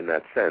in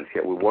that sense,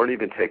 yet we weren't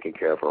even taking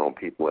care of our own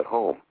people at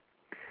home.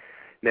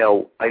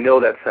 Now, I know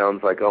that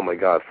sounds like, oh my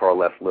God, far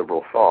left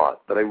liberal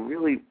thought, but I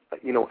really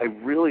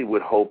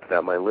would hope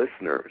that my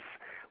listeners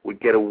would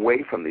get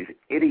away from these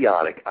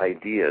idiotic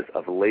ideas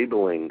of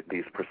labeling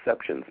these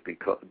perceptions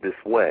this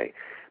way,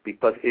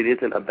 because it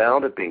isn't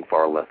about it being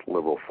far left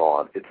liberal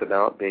thought. It's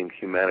about being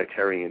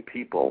humanitarian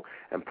people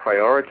and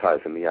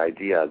prioritizing the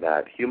idea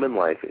that human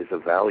life is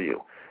of value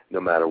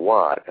no matter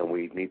what, and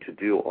we need to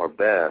do our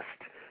best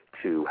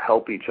to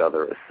help each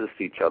other, assist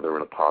each other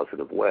in a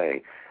positive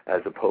way,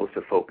 as opposed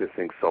to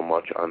focusing so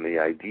much on the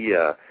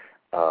idea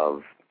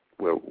of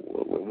where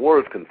war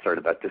is concerned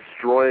about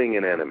destroying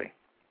an enemy.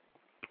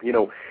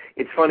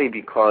 It's funny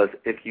because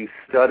if you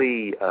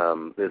study,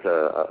 there's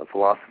a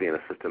philosophy and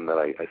a system that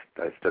I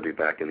studied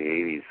back in the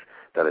 80s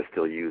that I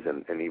still use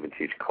and even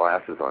teach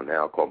classes on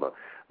now, called the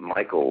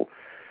Michael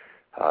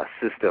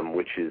system,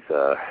 which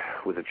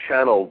was a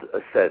channeled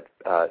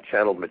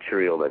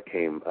material that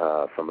came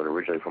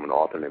originally from an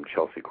author named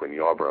Chelsea Quinn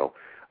Yarbrough.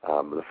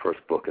 The first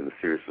book in the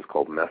series was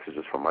called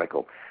Messages from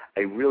Michael.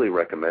 I really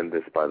recommend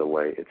this, by the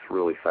way. It's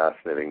really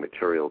fascinating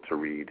material to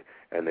read,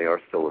 and they are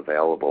still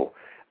available.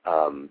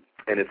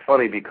 And it's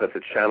funny because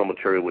it's channel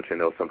material, which I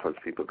know sometimes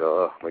people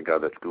go, oh my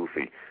God, that's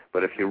goofy.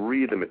 But if you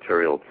read the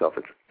material itself,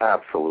 it's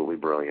absolutely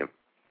brilliant.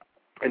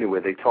 Anyway,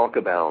 they talk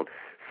about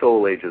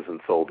soul ages and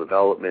soul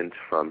development,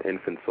 from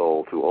infant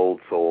soul to old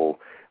soul.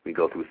 We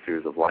go through a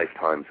series of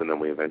lifetimes, and then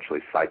we eventually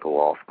cycle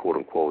off,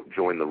 quote-unquote,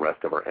 join the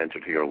rest of our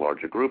entity or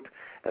larger group,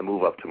 and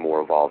move up to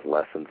more evolved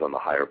lessons on the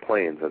higher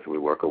planes as we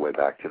work our way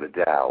back to the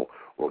Tao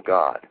or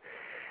God.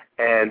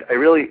 And I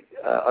really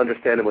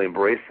understandably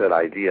embrace that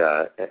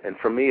idea. And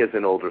for me as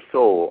an older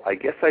soul, I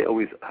guess I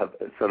always have,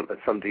 at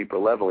some deeper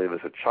level, even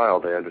as a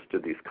child, I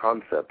understood these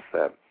concepts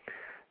that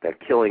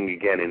killing,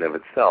 again, in of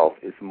itself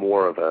is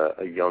more of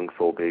a young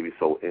soul, baby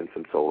soul,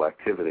 infant soul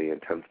activity,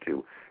 and tends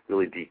to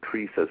really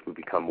decrease as we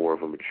become more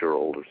of a mature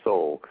older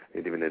soul.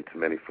 And even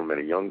for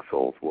many young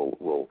souls,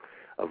 will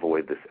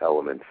avoid this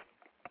element,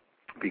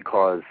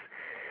 because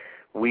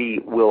we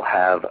will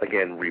have,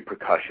 again,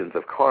 repercussions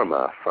of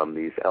karma from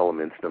these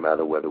elements, no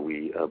matter whether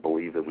we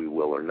believe that we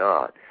will or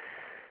not.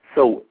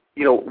 So,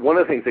 one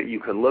of the things that you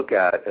can look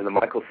at, and the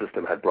Michael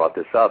system had brought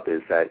this up,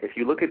 is that if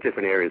you look at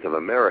different areas of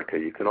America,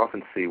 you can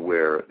often see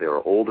where there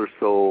are older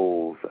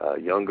souls,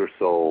 younger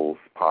souls,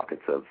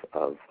 pockets of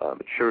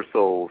mature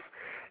souls.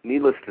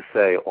 Needless to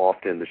say,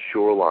 often the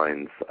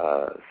shorelines,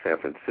 San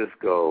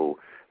Francisco,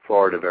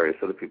 Florida, various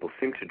other people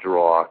seem to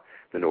draw,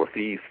 the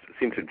Northeast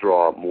seem to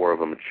draw more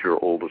of a mature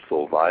older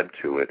soul vibe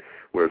to it,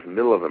 whereas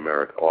middle of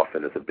America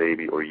often is a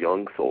baby or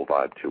young soul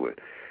vibe to it.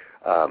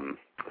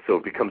 So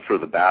it becomes sort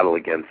of the battle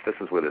against, this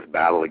is where this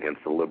battle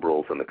against the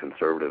liberals and the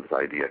conservatives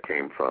idea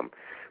came from.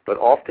 But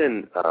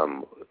often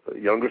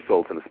younger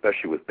souls, and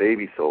especially with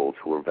baby souls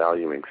who are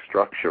valuing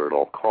structure at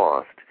all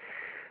cost,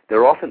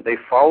 they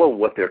follow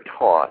what they're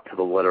taught to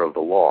the letter of the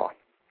law.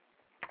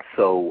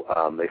 So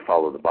they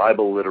follow the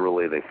Bible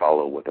literally. They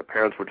follow what their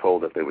parents were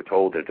told. If they were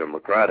told they're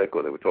Democratic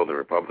or they were told they're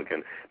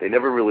Republican, they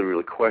never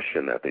really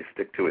question that. They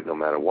stick to it no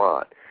matter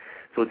what.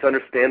 So it's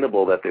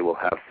understandable that they will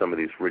have some of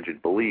these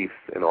rigid beliefs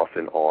and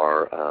often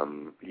are,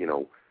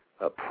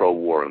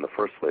 pro-war in the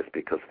first place,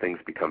 because things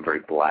become very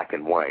black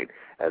and white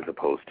as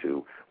opposed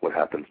to what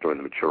happens during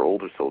the mature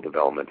older soul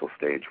developmental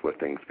stage where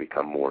things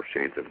become more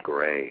shades of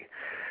gray.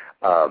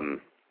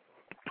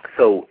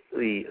 So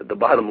the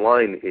bottom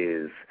line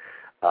is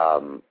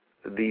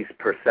these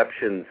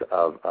perceptions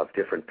of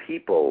different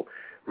people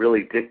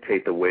really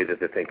dictate the way that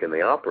they think and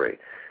they operate.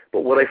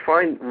 But what I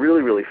find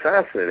really, really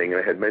fascinating,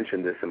 and I had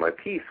mentioned this in my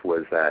piece,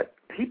 was that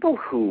people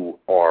who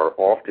are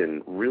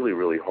often really,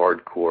 really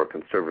hardcore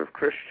conservative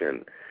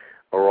Christian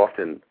are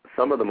often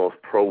some of the most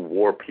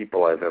pro-war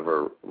people I've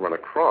ever run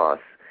across.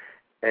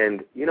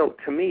 And,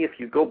 to me, if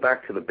you go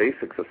back to the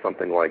basics of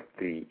something like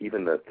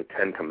even the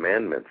Ten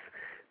Commandments,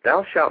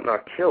 thou shalt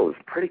not kill is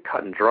pretty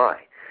cut and dry.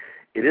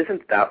 It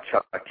isn't thou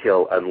shalt not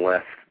kill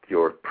unless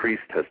your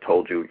priest has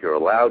told you you're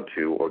allowed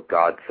to or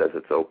God says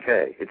it's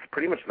okay. It's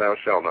pretty much thou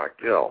shalt not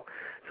kill.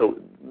 So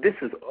this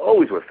is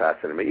always what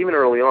fascinated me. Even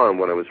early on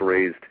when I was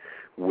raised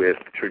with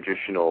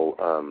traditional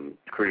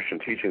Christian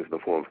teachings in the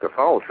form of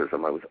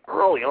Catholicism, I was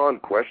early on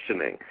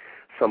questioning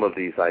some of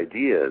these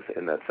ideas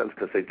in that sense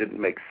because they didn't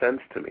make sense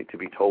to me to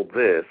be told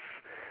this,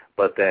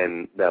 but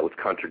then that was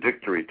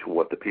contradictory to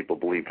what the people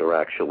believed or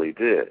actually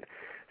did.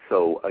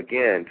 So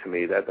again, to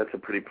me, that's a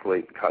pretty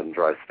blatant, cut and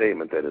dry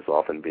statement that is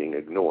often being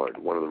ignored.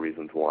 One of the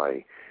reasons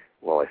why,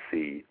 while I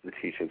see the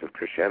teachings of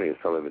Christianity,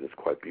 some of it is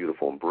quite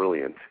beautiful and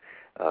brilliant,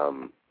 I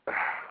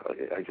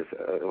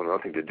want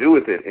nothing to do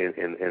with it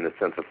in the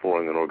sense of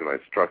following an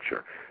organized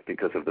structure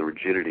because of the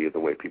rigidity of the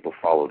way people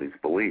follow these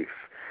beliefs.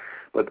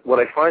 But what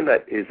I find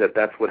is that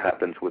that's what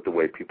happens with the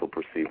way people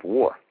perceive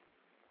war.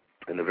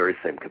 In the very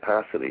same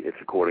capacity,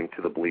 it's according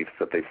to the beliefs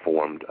that they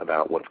formed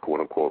about what's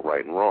quote-unquote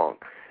right and wrong.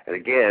 And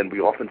again,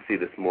 we often see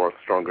this more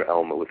stronger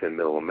element within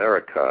Middle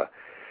America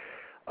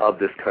of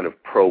this kind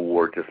of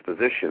pro-war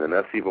disposition, and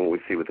that's even what we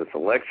see with this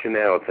election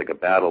now. It's like a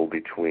battle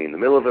between the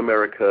middle of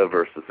America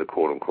versus the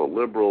quote-unquote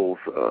liberals.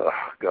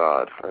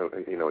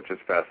 It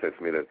just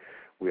fascinates me that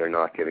we are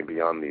not getting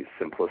beyond these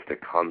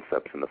simplistic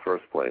concepts in the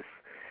first place.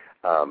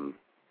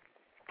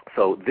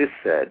 So this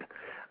said,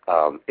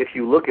 if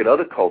you look at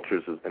other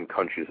cultures and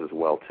countries as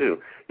well,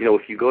 too,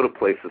 if you go to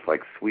places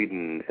like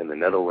Sweden and the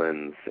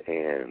Netherlands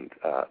and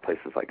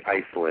places like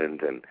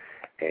Iceland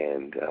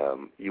and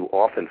you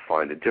often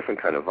find a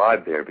different kind of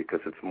vibe there because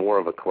it's more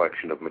of a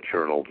collection of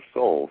mature and older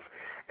souls.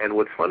 And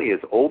what's funny is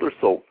older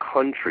soul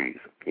countries,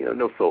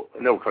 no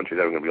countries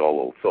are going to be all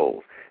old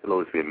souls. It'll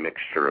always be a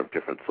mixture of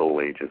different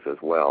soul ages as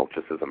well,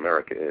 just as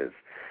America is.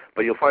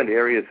 But you'll find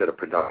areas that are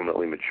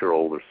predominantly mature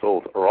older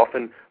souls are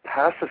often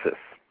pacifists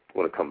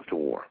when it comes to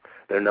war.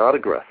 They're not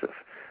aggressive.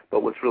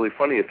 But what's really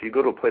funny, if you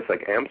go to a place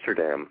like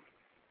Amsterdam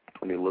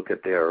and you look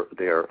at their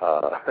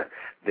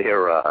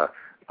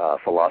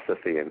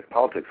philosophy and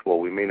politics, well,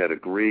 we may not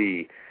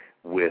agree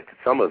with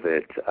some of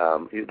it.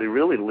 They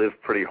really live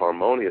pretty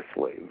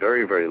harmoniously.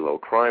 Very, very low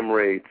crime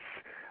rates.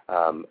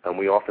 And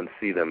we often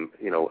see them,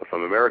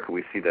 from America,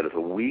 we see that as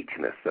a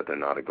weakness that they're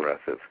not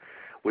aggressive,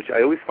 which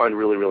I always find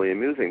really, really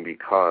amusing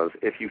because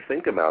if you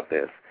think about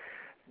this,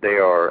 they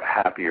are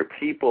happier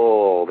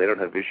people. They don't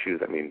have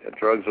issues. I mean,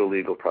 drugs are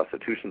legal,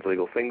 prostitution's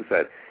legal, things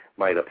that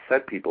might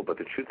upset people. But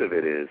the truth of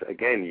it is,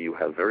 again, you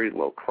have very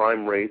low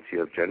crime rates. You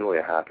have generally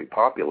a happy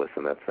populace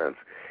in that sense.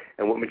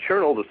 And what mature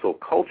and older soul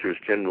cultures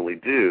generally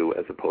do,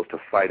 as opposed to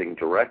fighting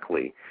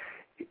directly,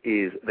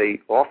 is they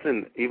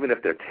often, even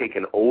if they're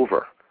taken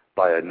over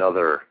by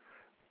another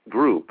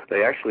group,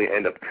 they actually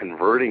end up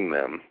converting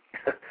them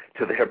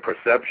to their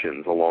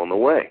perceptions along the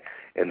way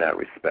in that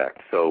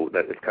respect. So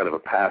that it's kind of a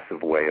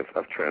passive way of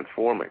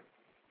transforming.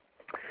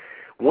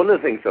 One of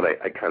the things that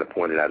I kind of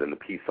pointed out in the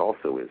piece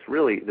also is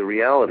really the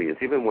reality is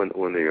even when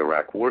the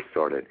Iraq War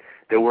started,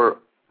 there were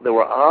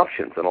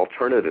options and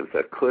alternatives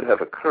that could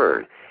have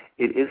occurred.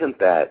 It isn't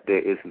that there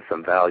isn't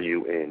some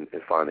value in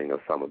finding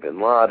Osama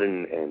bin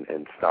Laden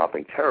and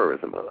stopping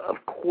terrorism.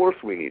 Of course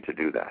we need to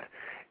do that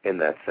in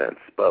that sense,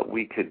 but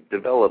we could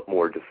develop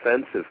more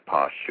defensive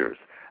postures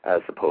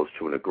as opposed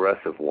to an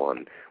aggressive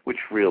one, which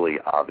really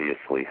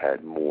obviously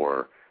had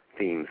more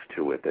themes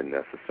to it than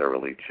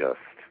necessarily just,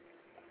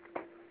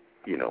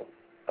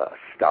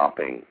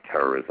 stopping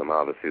terrorism.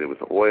 Obviously, there was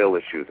oil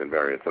issues and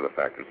various other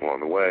factors along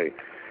the way.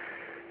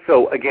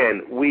 So,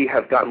 again, we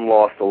have gotten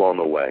lost along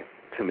the way,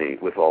 to me,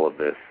 with all of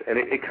this. And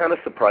it kind of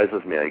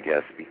surprises me, I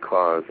guess,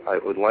 because I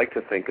would like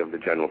to think of the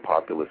general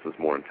populace as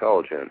more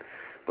intelligent.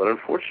 But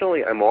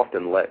unfortunately, I'm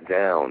often let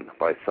down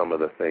by some of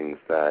the things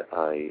that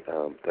I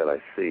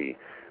see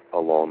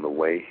along the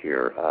way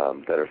here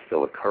that are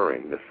still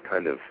occurring. This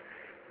kind of,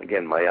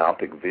 again,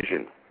 myopic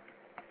vision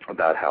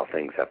about how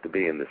things have to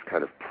be and this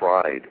kind of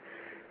pride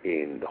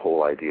in the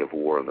whole idea of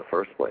war in the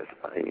first place.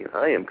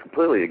 I am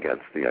completely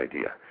against the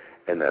idea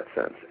in that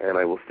sense. And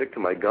I will stick to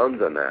my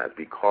guns on that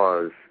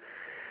because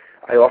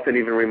I often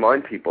even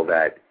remind people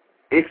that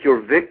if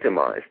you're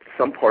victimized,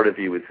 some part of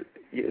you is,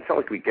 it's not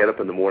like we get up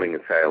in the morning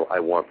and say, I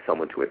want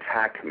someone to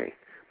attack me.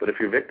 But if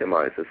you're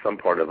victimized, there's some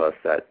part of us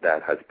that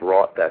has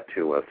brought that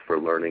to us for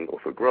learning or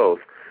for growth,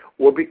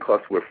 or because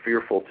we're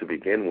fearful to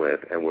begin with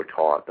and we're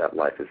taught that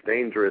life is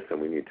dangerous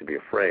and we need to be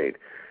afraid.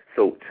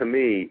 So to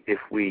me, if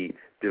we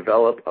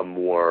develop a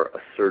more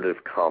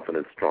assertive,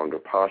 confident, stronger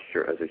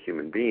posture as a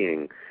human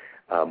being,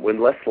 we're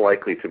less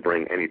likely to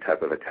bring any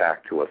type of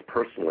attack to us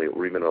personally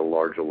or even at a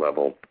larger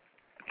level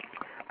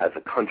as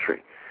a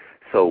country.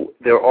 So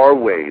there are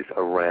ways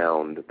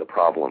around the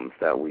problems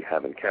that we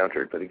have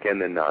encountered, but again,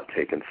 they're not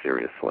taken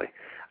seriously.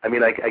 I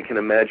mean, I can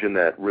imagine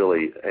that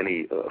really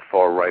any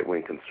far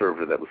right-wing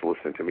conservative that was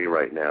listening to me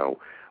right now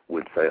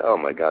would say, oh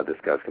my God, this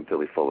guy's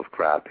completely full of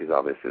crap. He's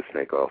obviously a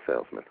snake oil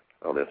salesman.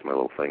 Oh, there's my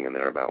little thing in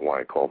there about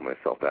why I called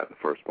myself that in the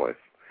first place.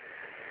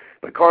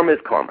 But karma is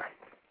karma.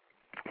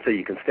 So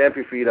you can stamp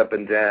your feet up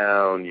and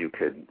down, you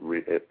could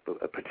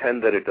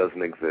pretend that it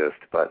doesn't exist,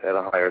 but at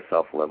a higher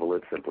self level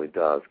it simply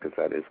does, because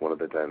that is one of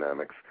the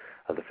dynamics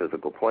of the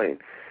physical plane.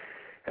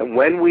 And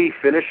when we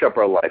finish up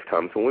our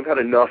lifetimes, when we've had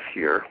enough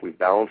here, we've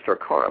balanced our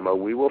karma,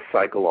 we will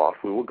cycle off,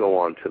 we will go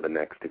on to the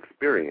next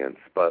experience,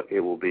 but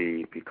it will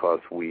be because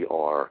we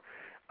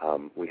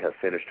have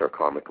finished our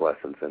karmic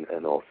lessons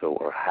and also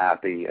are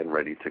happy and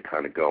ready to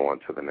kind of go on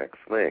to the next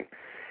thing.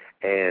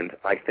 And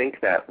I think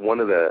that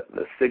one of the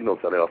signals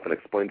that I often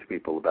explain to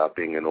people about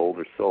being an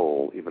older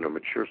soul, even a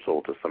mature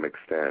soul to some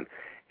extent,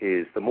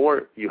 is the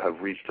more you have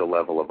reached a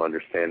level of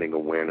understanding,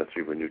 awareness,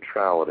 or even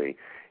neutrality,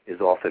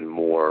 is often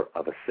more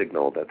of a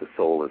signal that the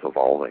soul is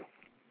evolving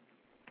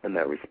in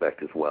that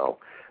respect as well,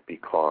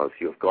 because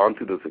you have gone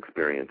through those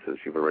experiences,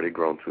 you've already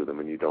grown through them,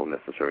 and you don't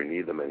necessarily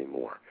need them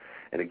anymore.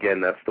 And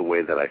again, that's the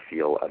way that I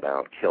feel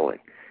about killing.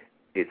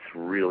 It's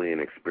really an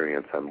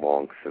experience I'm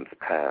long since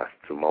passed,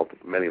 so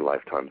many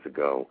lifetimes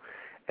ago,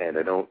 and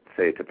I don't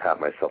say it to pat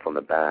myself on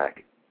the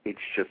back.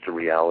 It's just a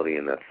reality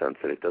in that sense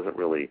that it doesn't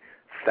really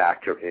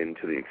factor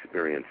into the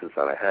experiences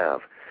that I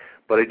have.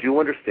 But I do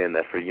understand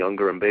that for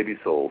younger and baby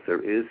souls,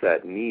 there is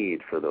that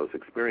need for those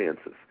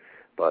experiences.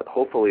 But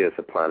hopefully as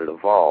the planet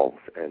evolves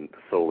and the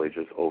soul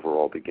ages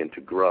overall begin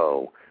to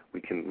grow,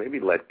 we can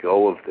maybe let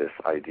go of this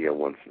idea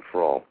once and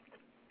for all.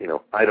 You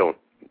know, I don't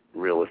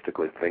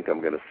realistically think I'm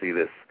going to see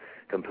this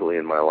completely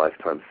in my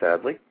lifetime,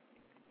 sadly,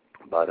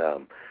 but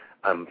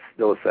I'm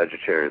still a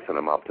Sagittarius, and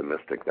I'm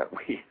optimistic that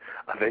we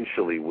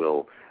eventually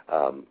will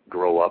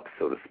grow up,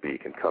 so to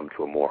speak, and come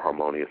to a more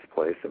harmonious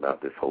place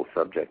about this whole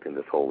subject and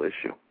this whole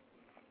issue.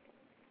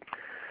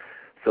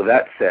 So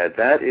that said,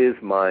 that is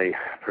my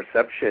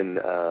perception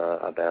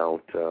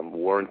about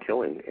war and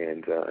killing,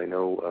 and I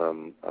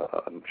know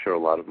I'm sure a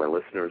lot of my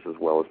listeners as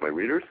well as my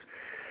readers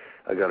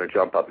are going to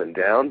jump up and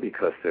down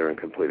because they're in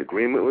complete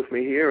agreement with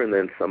me here, and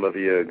then some of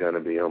you are going to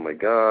be, oh my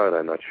God,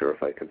 I'm not sure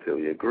if I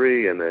completely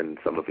agree, and then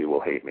some of you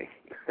will hate me,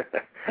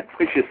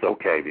 which is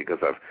okay because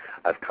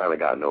I've kind of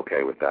gotten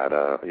okay with that.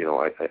 You know,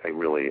 I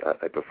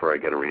prefer I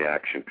get a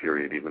reaction,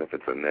 period, even if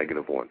it's a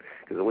negative one,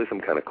 because at least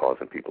I'm kind of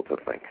causing people to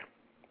think.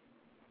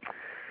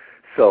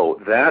 So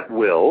that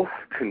will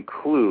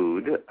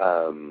conclude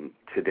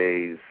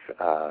today's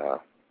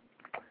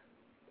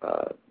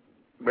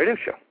radio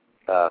show.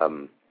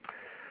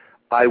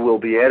 I will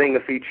be adding a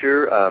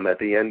feature at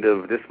the end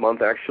of this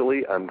month,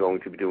 actually. I'm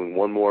going to be doing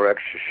one more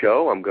extra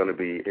show. I'm going to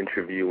be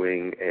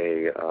interviewing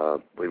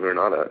believe it or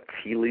not, a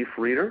tea leaf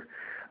reader.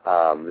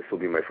 This will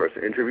be my first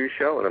interview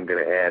show, and I'm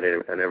going to add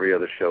an every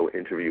other show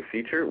interview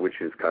feature, which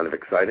is kind of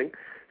exciting.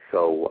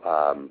 So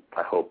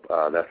I hope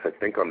that's, I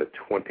think, on the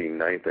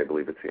 29th. I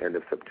believe it's the end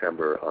of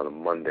September on a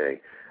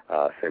Monday,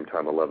 same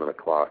time, 11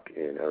 o'clock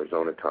in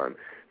Arizona time.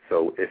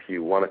 So if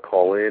you want to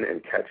call in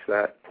and catch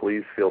that,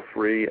 please feel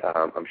free.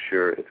 I'm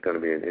sure it's going to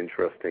be an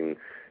interesting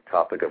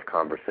topic of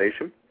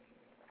conversation.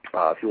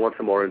 If you want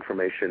some more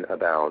information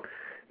about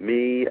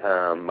me,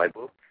 my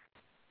book,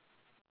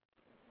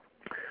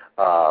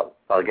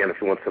 again,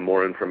 if you want some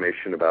more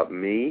information about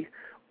me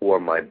or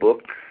my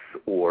books,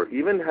 or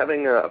even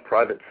having a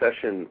private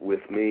session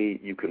with me,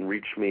 you can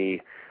reach me.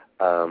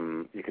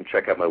 You can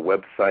check out my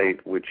website,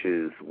 which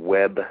is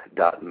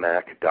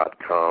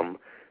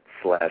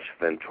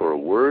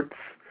web.mac.com/VenturaWords,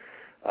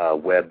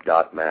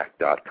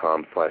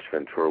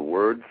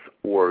 web.mac.com/VenturaWords,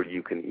 or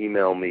you can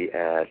email me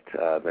at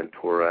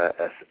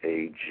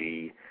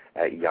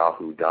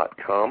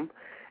venturasag@yahoo.com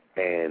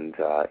and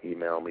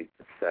email me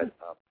to set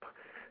up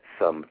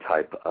some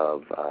type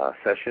of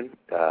session.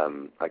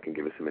 I can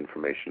give you some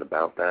information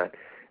about that.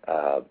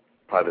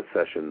 Private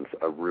sessions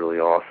are really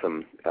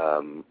awesome.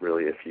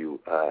 Really, if you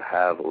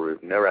have or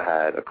have never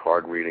had a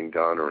card reading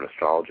done or an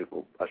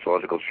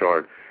astrological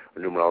chart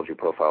or numerology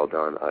profile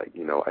done, I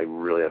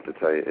really have to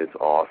tell you, it's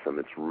awesome.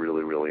 It's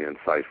really, really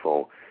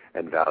insightful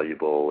and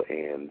valuable,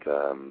 and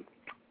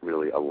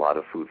really a lot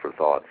of food for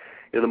thought.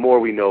 The more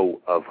we know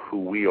of who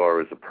we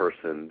are as a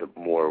person, the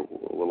more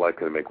we're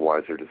likely to make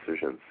wiser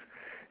decisions.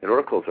 And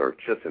oracles are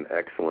just an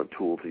excellent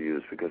tool to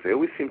use because they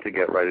always seem to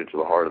get right into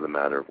the heart of the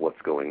matter of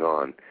what's going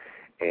on.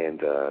 And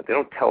they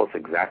don't tell us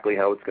exactly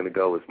how it's going to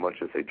go as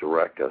much as they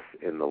direct us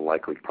in the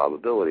likely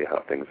probability of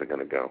how things are going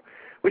to go,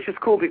 which is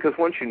cool because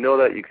once you know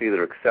that, you can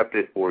either accept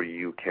it or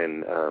you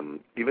can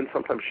even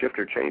sometimes shift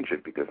or change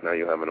it because now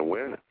you have an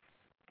awareness.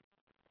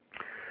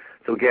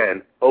 So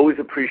again, always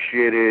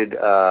appreciated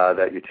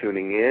that you're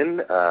tuning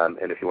in,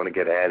 and if you want to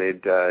get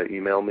added,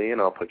 email me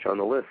and I'll put you on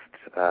the list.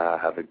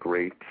 Have a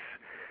great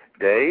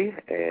day,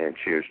 and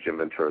cheers. Jim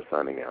Ventura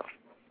signing out.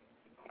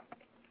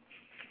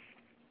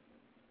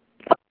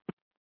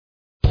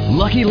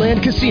 Lucky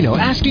Land Casino,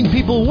 asking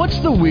people, what's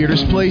the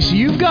weirdest place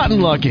you've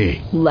gotten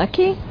lucky?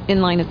 Lucky? In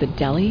line at the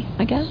deli,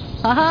 I guess?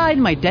 Aha,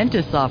 in my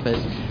dentist's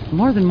office.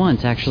 More than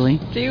once, actually.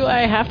 Do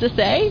I have to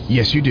say?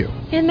 Yes, you do.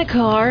 In the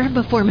car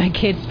before my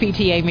kids'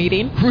 PTA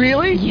meeting.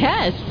 Really?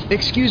 Yes.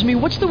 Excuse me,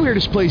 what's the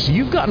weirdest place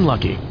you've gotten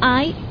lucky?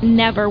 I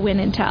never win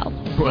and tell.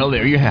 Well,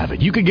 there you have it.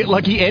 You can get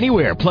lucky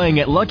anywhere, playing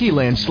at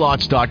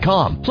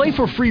LuckyLandSlots.com. Play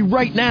for free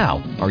right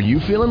now. Are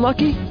you feeling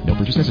lucky? No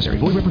purchase necessary.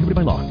 Void where prohibited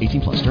by law.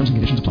 18+. Terms and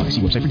conditions apply.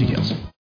 See website for details.